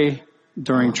pray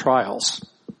during trials?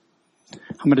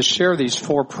 I'm going to share these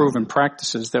 4 proven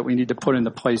practices that we need to put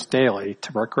into place daily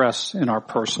to progress in our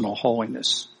personal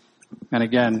holiness. And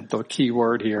again, the key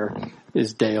word here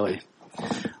is daily.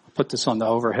 I'll put this on the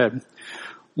overhead.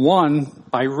 1,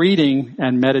 by reading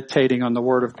and meditating on the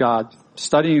Word of God,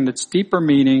 studying its deeper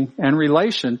meaning and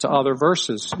relation to other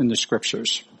verses in the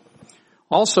Scriptures.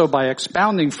 Also, by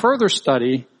expounding further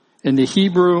study in the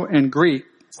Hebrew and Greek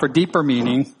for deeper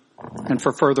meaning and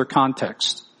for further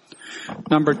context.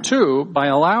 Number 2, by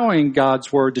allowing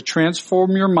God's Word to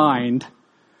transform your mind,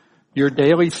 your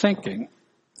daily thinking,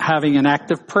 having an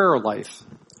active prayer life,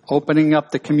 opening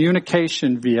up the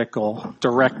communication vehicle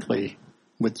directly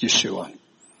with Yeshua.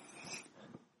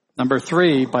 Number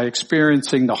 3, by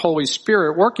experiencing the Holy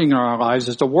Spirit working in our lives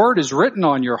as the Word is written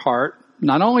on your heart,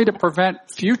 not only to prevent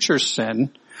future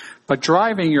sin, but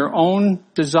driving your own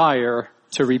desire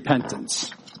to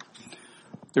repentance.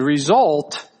 The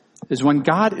result is when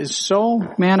God is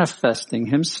so manifesting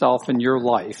Himself in your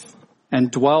life and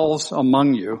dwells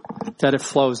among you that it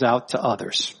flows out to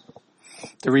others.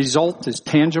 The result is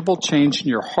tangible change in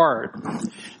your heart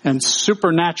and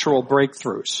supernatural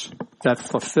breakthroughs that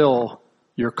fulfill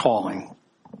your calling.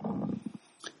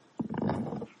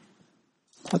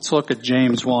 Let's look at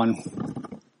James 1,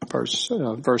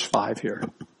 verse 5 here.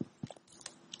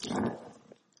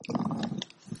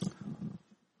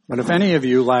 But if any of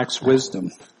you lacks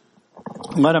wisdom,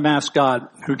 let him ask God,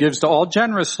 who gives to all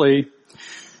generously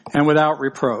and without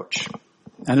reproach,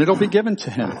 and it'll be given to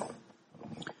him.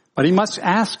 But he must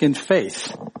ask in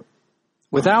faith,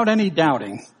 without any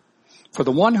doubting. For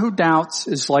the one who doubts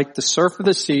is like the surf of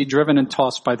the sea driven and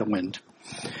tossed by the wind.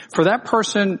 For that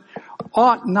person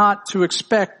ought not to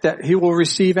expect that he will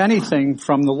receive anything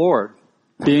from the Lord,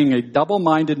 being a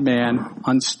double-minded man,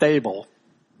 unstable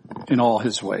in all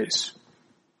his ways.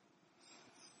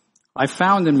 I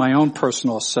found in my own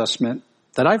personal assessment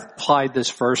that I've applied this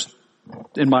verse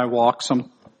in my walk.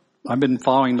 I've been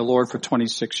following the Lord for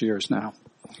 26 years now.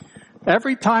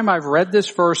 Every time I've read this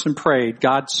verse and prayed,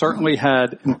 God certainly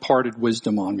had imparted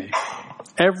wisdom on me.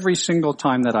 Every single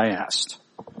time that I asked.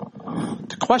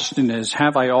 The question is,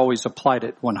 have I always applied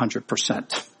it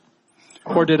 100%?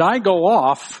 Or did I go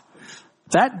off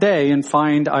that day and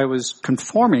find I was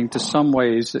conforming to some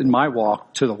ways in my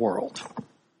walk to the world?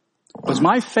 Was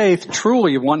my faith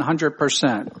truly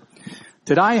 100%?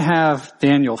 Did I have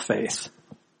Daniel faith?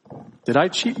 Did I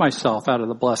cheat myself out of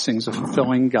the blessings of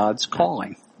fulfilling God's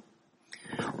calling?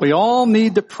 We all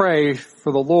need to pray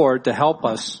for the Lord to help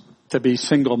us to be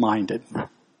single-minded,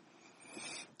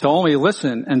 to only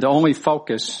listen and to only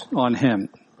focus on Him,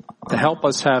 to help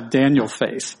us have Daniel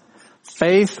faith,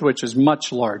 faith which is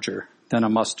much larger than a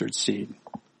mustard seed.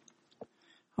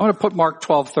 I want to put Mark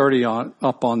 12:30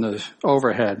 up on the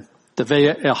overhead, the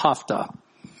Ve'ahavta.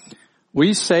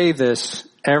 We say this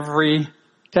every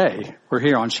day. We're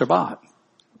here on Shabbat.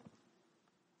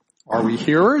 Are we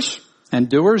hearers and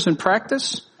doers in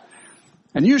practice?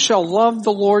 And you shall love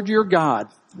the Lord your God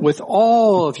with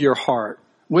all of your heart,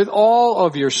 with all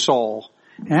of your soul,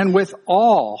 and with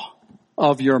all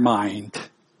of your mind,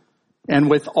 and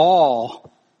with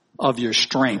all of your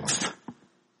strength.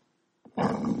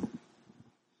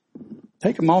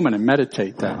 Take a moment and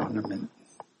meditate that on a minute.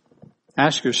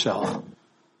 Ask yourself,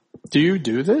 do you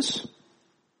do this?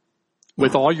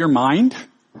 With all your mind?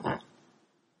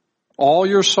 All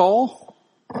your soul?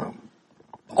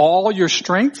 All your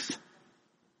strength?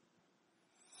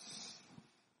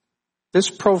 This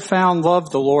profound love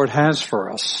the Lord has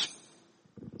for us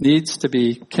needs to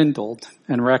be kindled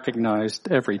and recognized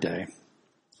every day.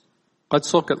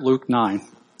 Let's look at Luke 9,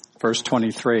 verse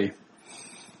 23.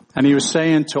 And he was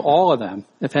saying to all of them,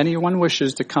 if anyone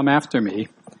wishes to come after me,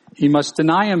 he must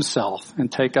deny himself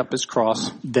and take up his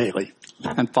cross daily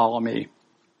and follow me.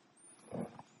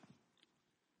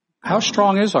 How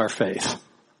strong is our faith?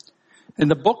 In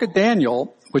the book of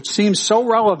Daniel, which seems so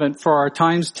relevant for our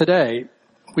times today,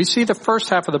 we see the first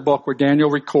half of the book where Daniel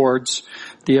records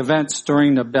the events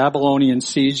during the Babylonian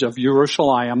siege of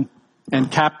Jerusalem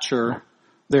and capture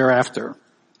thereafter,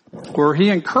 where he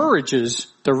encourages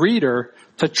the reader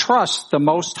to trust the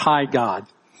Most High God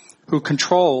who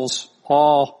controls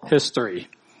all history.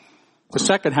 The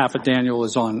second half of Daniel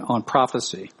is on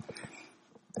prophecy.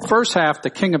 The first half, the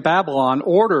king of Babylon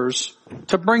orders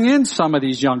to bring in some of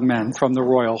these young men from the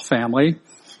royal family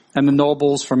and the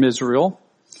nobles from Israel.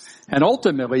 And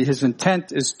ultimately, his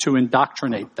intent is to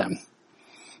indoctrinate them.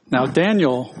 Now,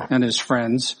 Daniel and his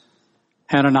friends,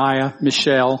 Hananiah,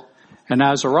 Mishael, and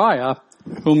Azariah,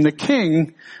 whom the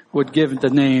king would give the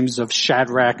names of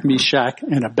Shadrach, Meshach,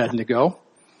 and Abednego,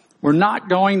 were not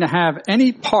going to have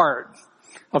any part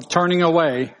of turning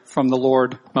away from the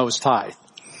Lord Most High.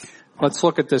 Let's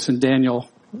look at this in Daniel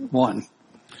 1,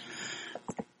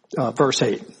 verse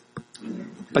 8.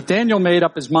 But Daniel made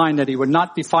up his mind that he would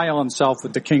not defile himself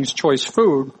with the king's choice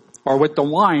food or with the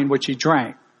wine which he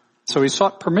drank. So he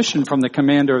sought permission from the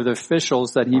commander of the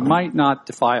officials that he might not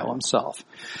defile himself.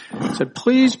 He said,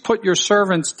 please put your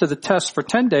servants to the test for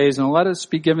 10 days and let us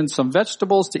be given some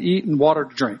vegetables to eat and water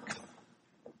to drink.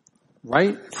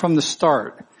 Right from the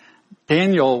start,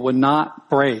 Daniel would not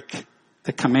break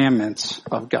the commandments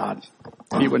of God.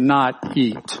 He would not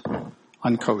eat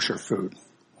unkosher food.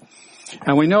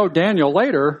 And we know Daniel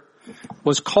later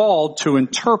was called to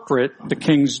interpret the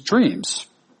king's dreams.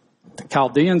 The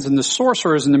Chaldeans and the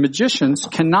sorcerers and the magicians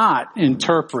cannot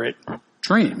interpret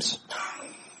dreams.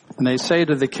 And they say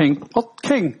to the king, well,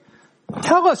 king,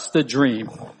 tell us the dream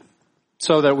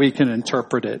so that we can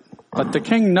interpret it. But the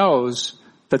king knows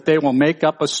that they will make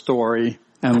up a story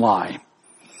and lie.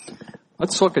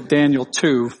 Let's look at Daniel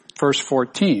 2, verse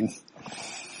 14.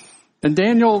 And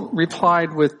Daniel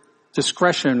replied with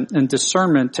discretion and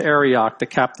discernment to Arioch, the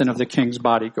captain of the king's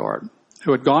bodyguard,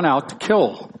 who had gone out to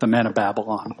kill the men of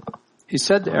Babylon. He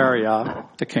said to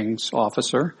Arioch, the king's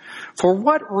officer, for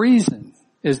what reason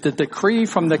is the decree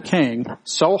from the king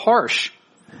so harsh?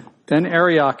 Then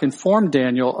Arioch informed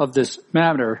Daniel of this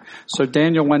matter. So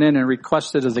Daniel went in and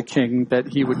requested of the king that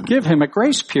he would give him a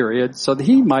grace period so that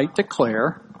he might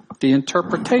declare the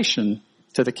interpretation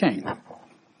to the king.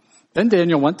 Then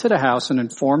Daniel went to the house and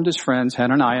informed his friends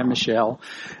Hananiah, Mishael,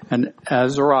 and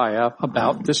Azariah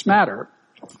about this matter,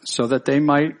 so that they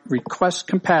might request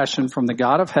compassion from the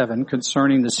God of heaven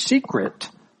concerning the secret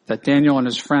that Daniel and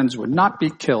his friends would not be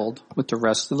killed with the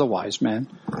rest of the wise men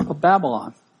of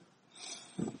Babylon.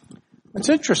 What's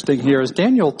interesting here is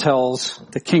Daniel tells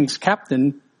the king's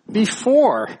captain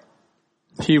before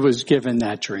he was given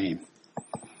that dream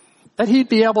that he'd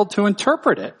be able to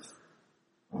interpret it.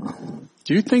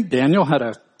 Do you think Daniel had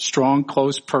a strong,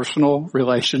 close, personal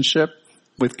relationship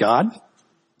with God?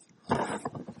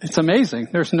 It's amazing.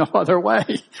 There's no other way.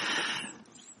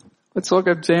 Let's look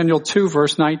at Daniel 2,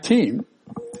 verse 19.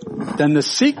 Then the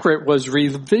secret was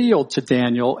revealed to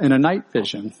Daniel in a night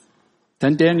vision.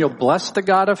 Then Daniel blessed the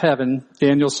God of heaven.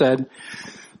 Daniel said,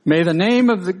 "May the name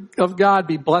of God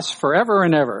be blessed forever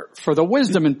and ever, for the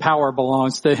wisdom and power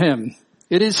belongs to him.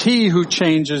 It is he who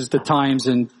changes the times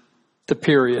and the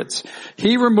periods.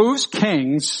 He removes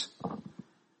kings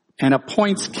and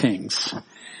appoints kings.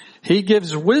 He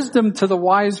gives wisdom to the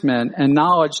wise men and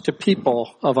knowledge to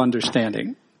people of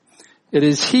understanding. It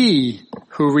is he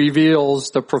who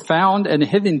reveals the profound and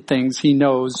hidden things. He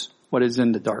knows what is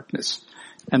in the darkness,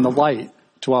 and the light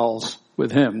dwells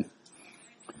with him."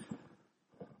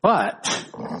 But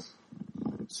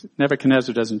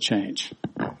Nebuchadnezzar doesn't change.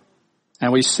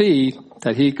 And we see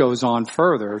that he goes on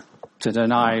further to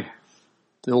deny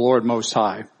the Lord Most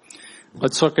High.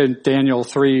 Let's look at Daniel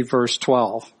 3, verse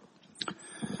 12.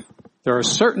 "There are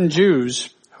certain Jews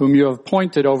whom you have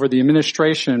appointed over the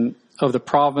administration of the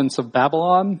province of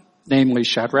Babylon, namely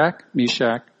Shadrach,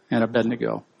 Meshach, and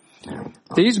Abednego.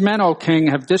 These men, O king,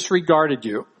 have disregarded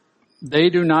you. They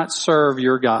do not serve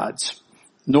your gods,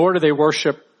 nor do they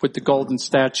worship with the golden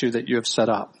statue that you have set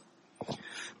up."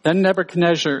 Then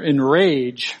Nebuchadnezzar, in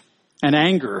rage and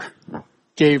anger,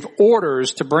 gave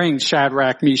orders to bring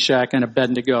Shadrach, Meshach, and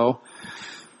Abednego.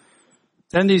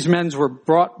 Then these men were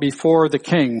brought before the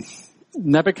king.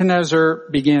 Nebuchadnezzar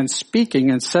began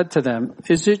speaking and said to them,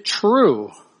 "Is it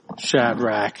true,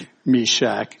 Shadrach,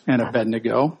 Meshach, and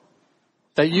Abednego,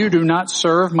 that you do not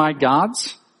serve my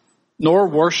gods, nor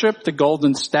worship the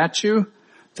golden statue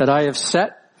that I have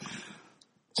set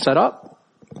up?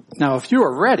 Now, if you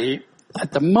are ready,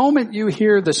 at the moment you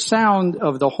hear the sound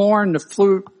of the horn, the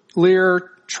flute, lyre,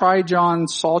 trigon,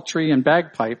 psaltery, and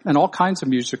bagpipe, and all kinds of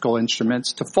musical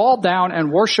instruments, to fall down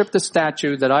and worship the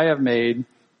statue that I have made,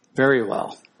 very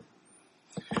well.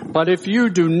 But if you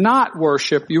do not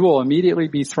worship, you will immediately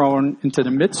be thrown into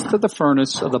the midst of the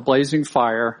furnace of the blazing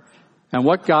fire, and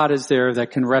what God is there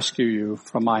that can rescue you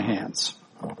from my hands?"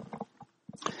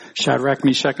 Shadrach,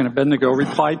 Meshach, and Abednego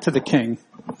replied to the king,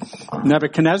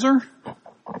 "Nebuchadnezzar,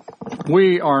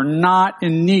 we are not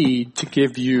in need to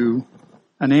give you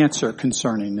an answer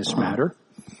concerning this matter.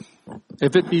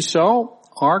 If it be so,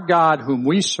 our God whom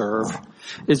we serve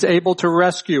is able to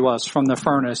rescue us from the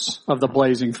furnace of the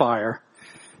blazing fire,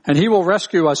 and he will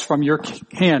rescue us from your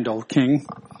hand, O king.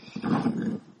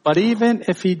 But even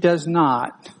if he does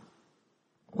not,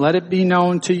 let it be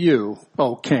known to you,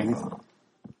 O king,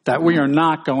 that we are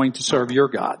not going to serve your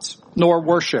gods, nor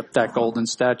worship that golden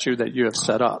statue that you have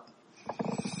set up."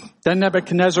 Then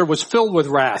Nebuchadnezzar was filled with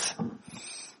wrath,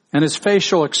 and his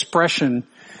facial expression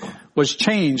was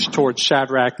changed towards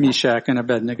Shadrach, Meshach, and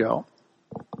Abednego.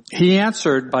 He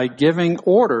answered by giving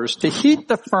orders to heat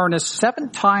the furnace 7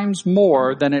 times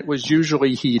more than it was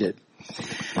usually heated.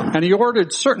 And he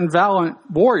ordered certain valiant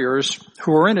warriors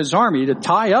who were in his army to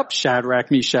tie up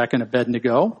Shadrach, Meshach, and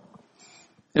Abednego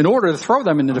in order to throw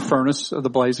them into the furnace of the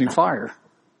blazing fire.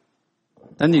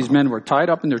 Then these men were tied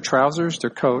up in their trousers, their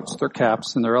coats, their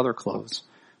caps, and their other clothes,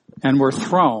 and were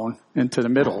thrown into the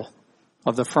middle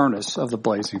of the furnace of the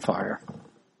blazing fire.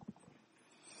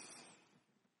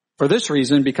 For this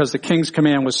reason, because the king's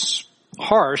command was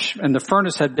harsh and the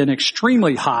furnace had been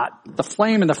extremely hot, the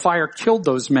flame and the fire killed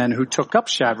those men who took up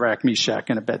Shadrach, Meshach,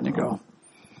 and Abednego.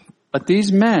 But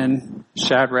these men,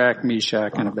 Shadrach,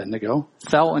 Meshach, and Abednego,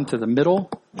 fell into the middle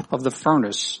of the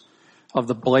furnace of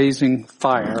the blazing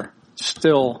fire,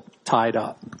 still tied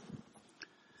up.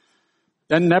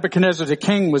 Then Nebuchadnezzar the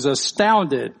king was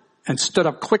astounded and stood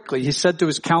up quickly. He said to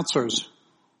his counselors,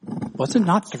 "Was it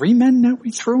not 3 men that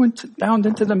we threw down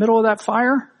into the middle of that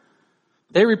fire?"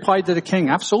 They replied to the king,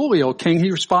 "Absolutely, O king."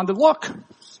 He responded, "Look,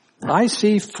 I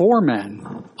see 4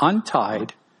 men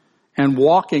untied and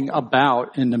walking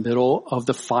about in the middle of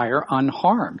the fire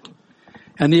unharmed.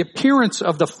 And the appearance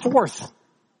of the 4th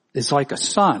is like a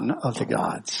son of the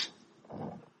gods."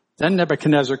 Then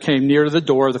Nebuchadnezzar came near to the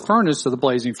door of the furnace of the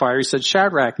blazing fire. He said,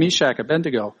 "Shadrach, Meshach,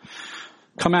 Abednego,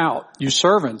 come out, you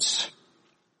servants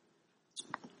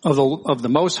of the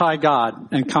Most High God,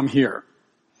 and come here."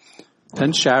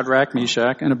 Then Shadrach,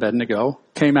 Meshach, and Abednego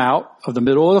came out of the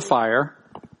middle of the fire.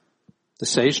 The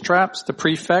satraps, the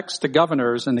prefects, the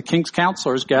governors, and the king's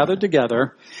counselors gathered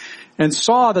together and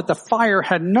saw that the fire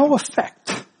had no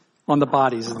effect on the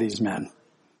bodies of these men,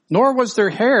 nor was their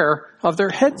hair of their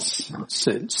heads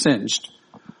singed,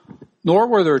 nor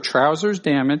were their trousers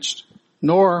damaged,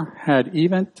 nor had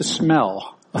even the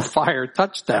smell of fire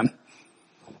touched them.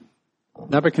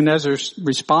 Nebuchadnezzar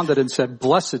responded and said,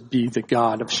 "Blessed be the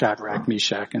God of Shadrach,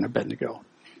 Meshach, and Abednego,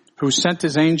 who sent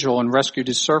his angel and rescued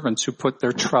his servants who put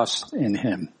their trust in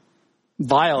him,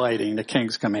 violating the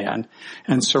king's command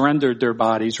and surrendered their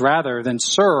bodies rather than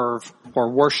serve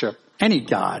or worship any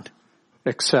god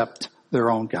except their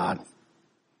own God."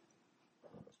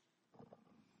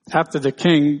 after the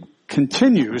king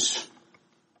continues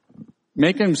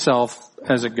making himself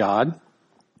as a god,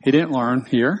 he didn't learn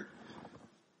here.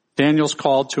 Daniel's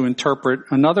called to interpret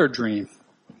another dream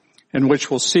in which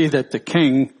we'll see that the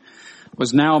king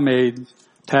was now made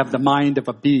to have the mind of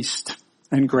a beast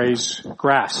and graze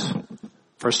grass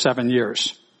for 7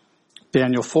 years.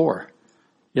 Daniel 4.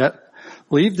 Yet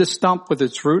leave the stump with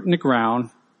its root in the ground,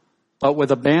 but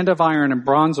with a band of iron and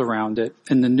bronze around it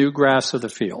in the new grass of the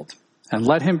field. And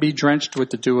let him be drenched with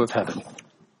the dew of heaven.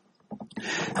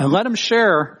 And let him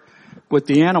share with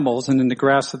the animals and in the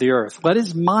grass of the earth. Let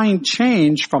his mind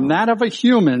change from that of a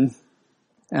human,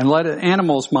 and let an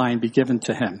animal's mind be given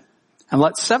to him. And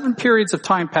let 7 periods of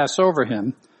time pass over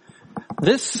him.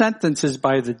 This sentence is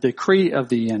by the decree of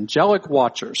the angelic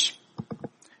watchers,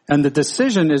 and the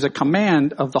decision is a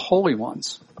command of the holy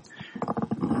ones,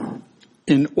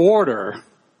 in order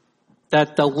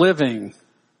that the living,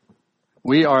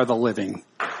 we are the living,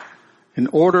 in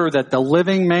order that the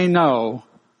living may know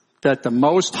that the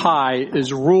Most High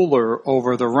is ruler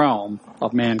over the realm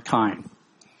of mankind.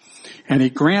 And he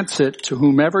grants it to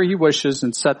whomever he wishes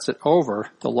and sets it over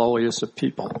the lowliest of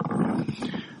people.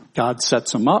 God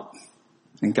sets him up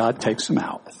and God takes him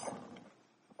out.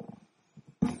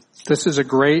 This is a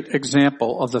great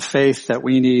example of the faith that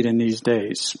we need in these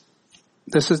days.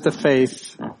 This is the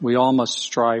faith we all must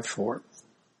strive for.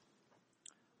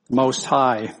 The Most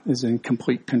High is in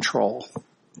complete control.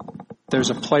 There's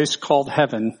a place called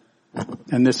heaven,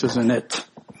 and this isn't it.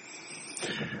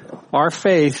 Our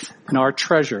faith and our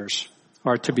treasures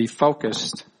are to be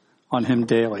focused on him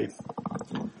daily.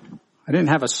 I didn't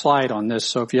have a slide on this,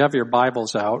 so if you have your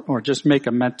Bibles out, or just make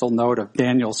a mental note of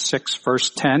Daniel 6, verse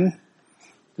 10.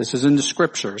 This is in the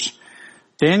scriptures.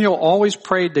 Daniel always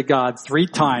prayed to God 3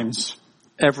 times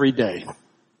every day.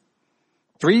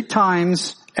 3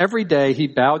 times every day he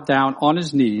bowed down on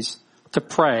his knees to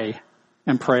pray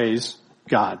and praise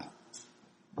God.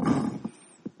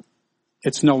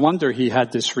 It's no wonder he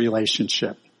had this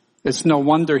relationship. It's no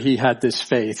wonder he had this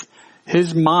faith.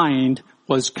 His mind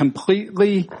was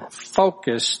completely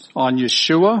focused on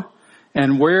Yeshua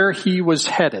and where he was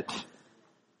headed.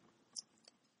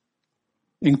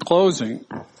 In closing,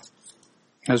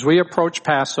 as we approach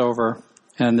Passover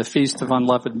and the Feast of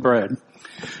Unleavened Bread,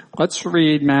 let's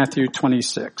read Matthew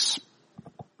 26,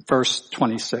 verse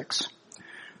 26.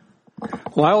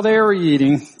 While they were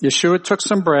eating, Yeshua took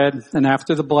some bread, and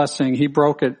after the blessing, he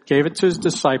broke it, gave it to his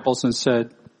disciples, and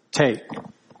said, "Take,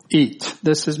 eat,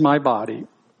 this is my body."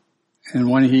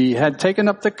 And when he had taken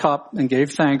up the cup and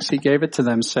gave thanks, he gave it to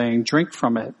them, saying, "Drink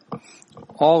from it,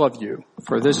 all of you,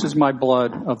 for this is my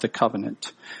blood of the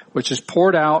covenant, which is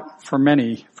poured out for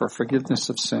many for forgiveness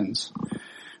of sins.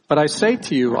 But I say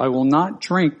to you, I will not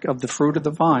drink of the fruit of the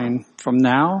vine from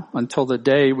now until the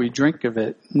day we drink of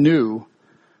it new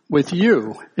with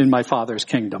you in my Father's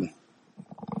kingdom."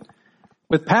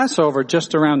 With Passover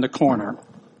just around the corner,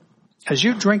 as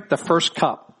you drink the first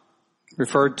cup,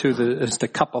 referred to as the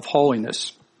cup of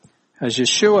holiness, as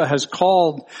Yeshua has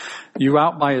called you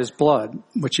out by his blood,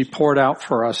 which he poured out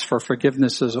for us for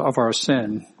forgiveness of our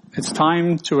sin, it's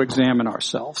time to examine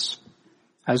ourselves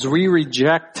as we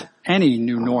reject any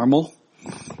new normal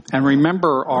and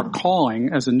remember our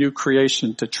calling as a new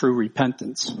creation to true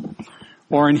repentance,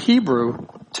 or in Hebrew,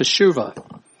 teshuvah,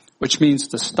 which means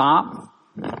to stop,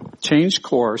 change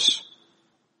course,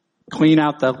 clean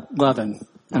out the leaven,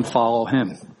 and follow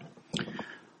him.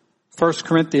 1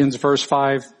 Corinthians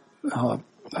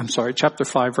chapter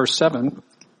 5, verse 7.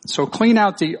 So clean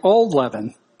out the old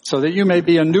leaven so that you may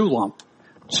be a new lump,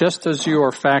 just as you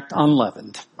are fact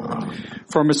unleavened.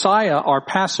 For Messiah, our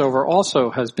Passover, also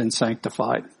has been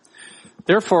sanctified.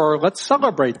 Therefore, let's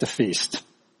celebrate the feast,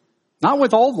 not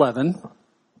with old leaven,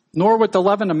 nor with the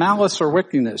leaven of malice or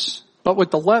wickedness, but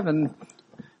with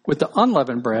the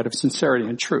unleavened bread of sincerity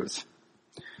and truth.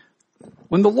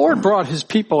 When the Lord brought his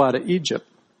people out of Egypt,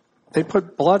 they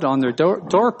put blood on their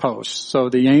doorposts so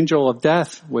the angel of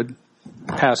death would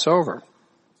pass over.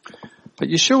 But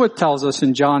Yeshua tells us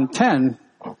in John 10,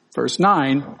 verse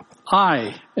 9,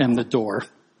 I am the door.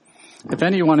 If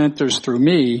anyone enters through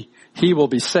me, he will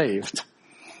be saved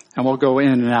and will go in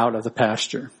and out of the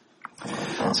pasture.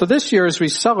 So this year, as we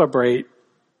celebrate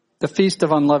the Feast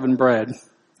of Unleavened Bread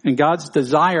and God's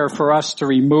desire for us to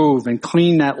remove and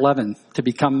clean that leaven to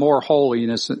become more holy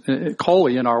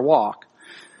in our walk,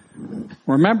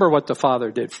 remember what the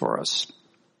Father did for us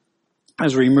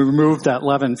as we removed that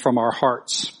leaven from our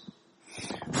hearts.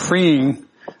 Freeing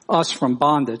us from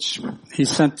bondage, he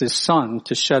sent his Son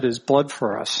to shed his blood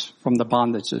for us from the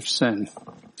bondage of sin.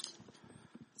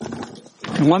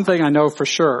 And one thing I know for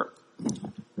sure,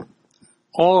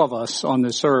 all of us on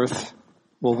this earth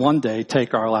will one day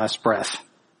take our last breath.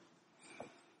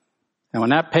 And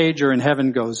when that pager in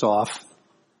heaven goes off,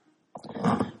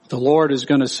 the Lord is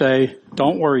going to say,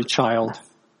 don't worry, child.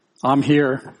 I'm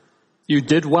here. You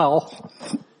did well.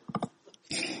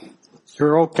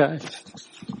 You're okay.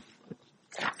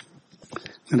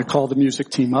 I'm going to call the music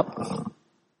team up.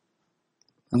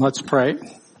 And let's pray.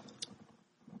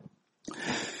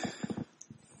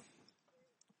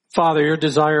 Father, your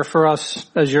desire for us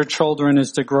as your children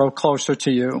is to grow closer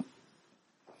to you.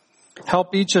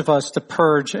 Help each of us to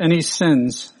purge any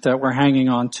sins that we're hanging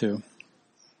on to.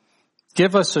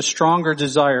 Give us a stronger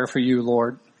desire for you,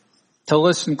 Lord, to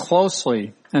listen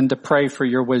closely and to pray for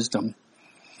your wisdom.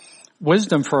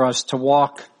 Wisdom for us to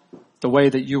walk the way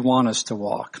that you want us to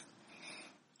walk.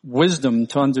 Wisdom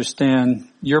to understand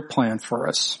your plan for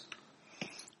us.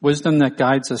 Wisdom that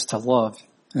guides us to love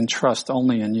and trust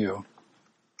only in you.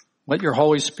 Let your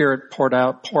Holy Spirit pour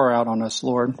out on us,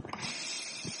 Lord.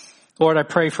 Lord, I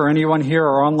pray for anyone here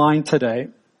or online today,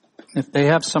 if they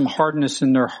have some hardness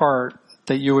in their heart,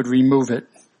 that you would remove it,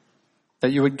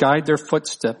 that you would guide their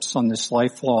footsteps on this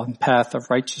lifelong path of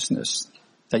righteousness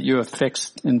that you have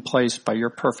fixed in place by your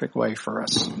perfect way for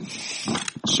us.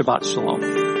 Shabbat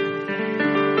Shalom.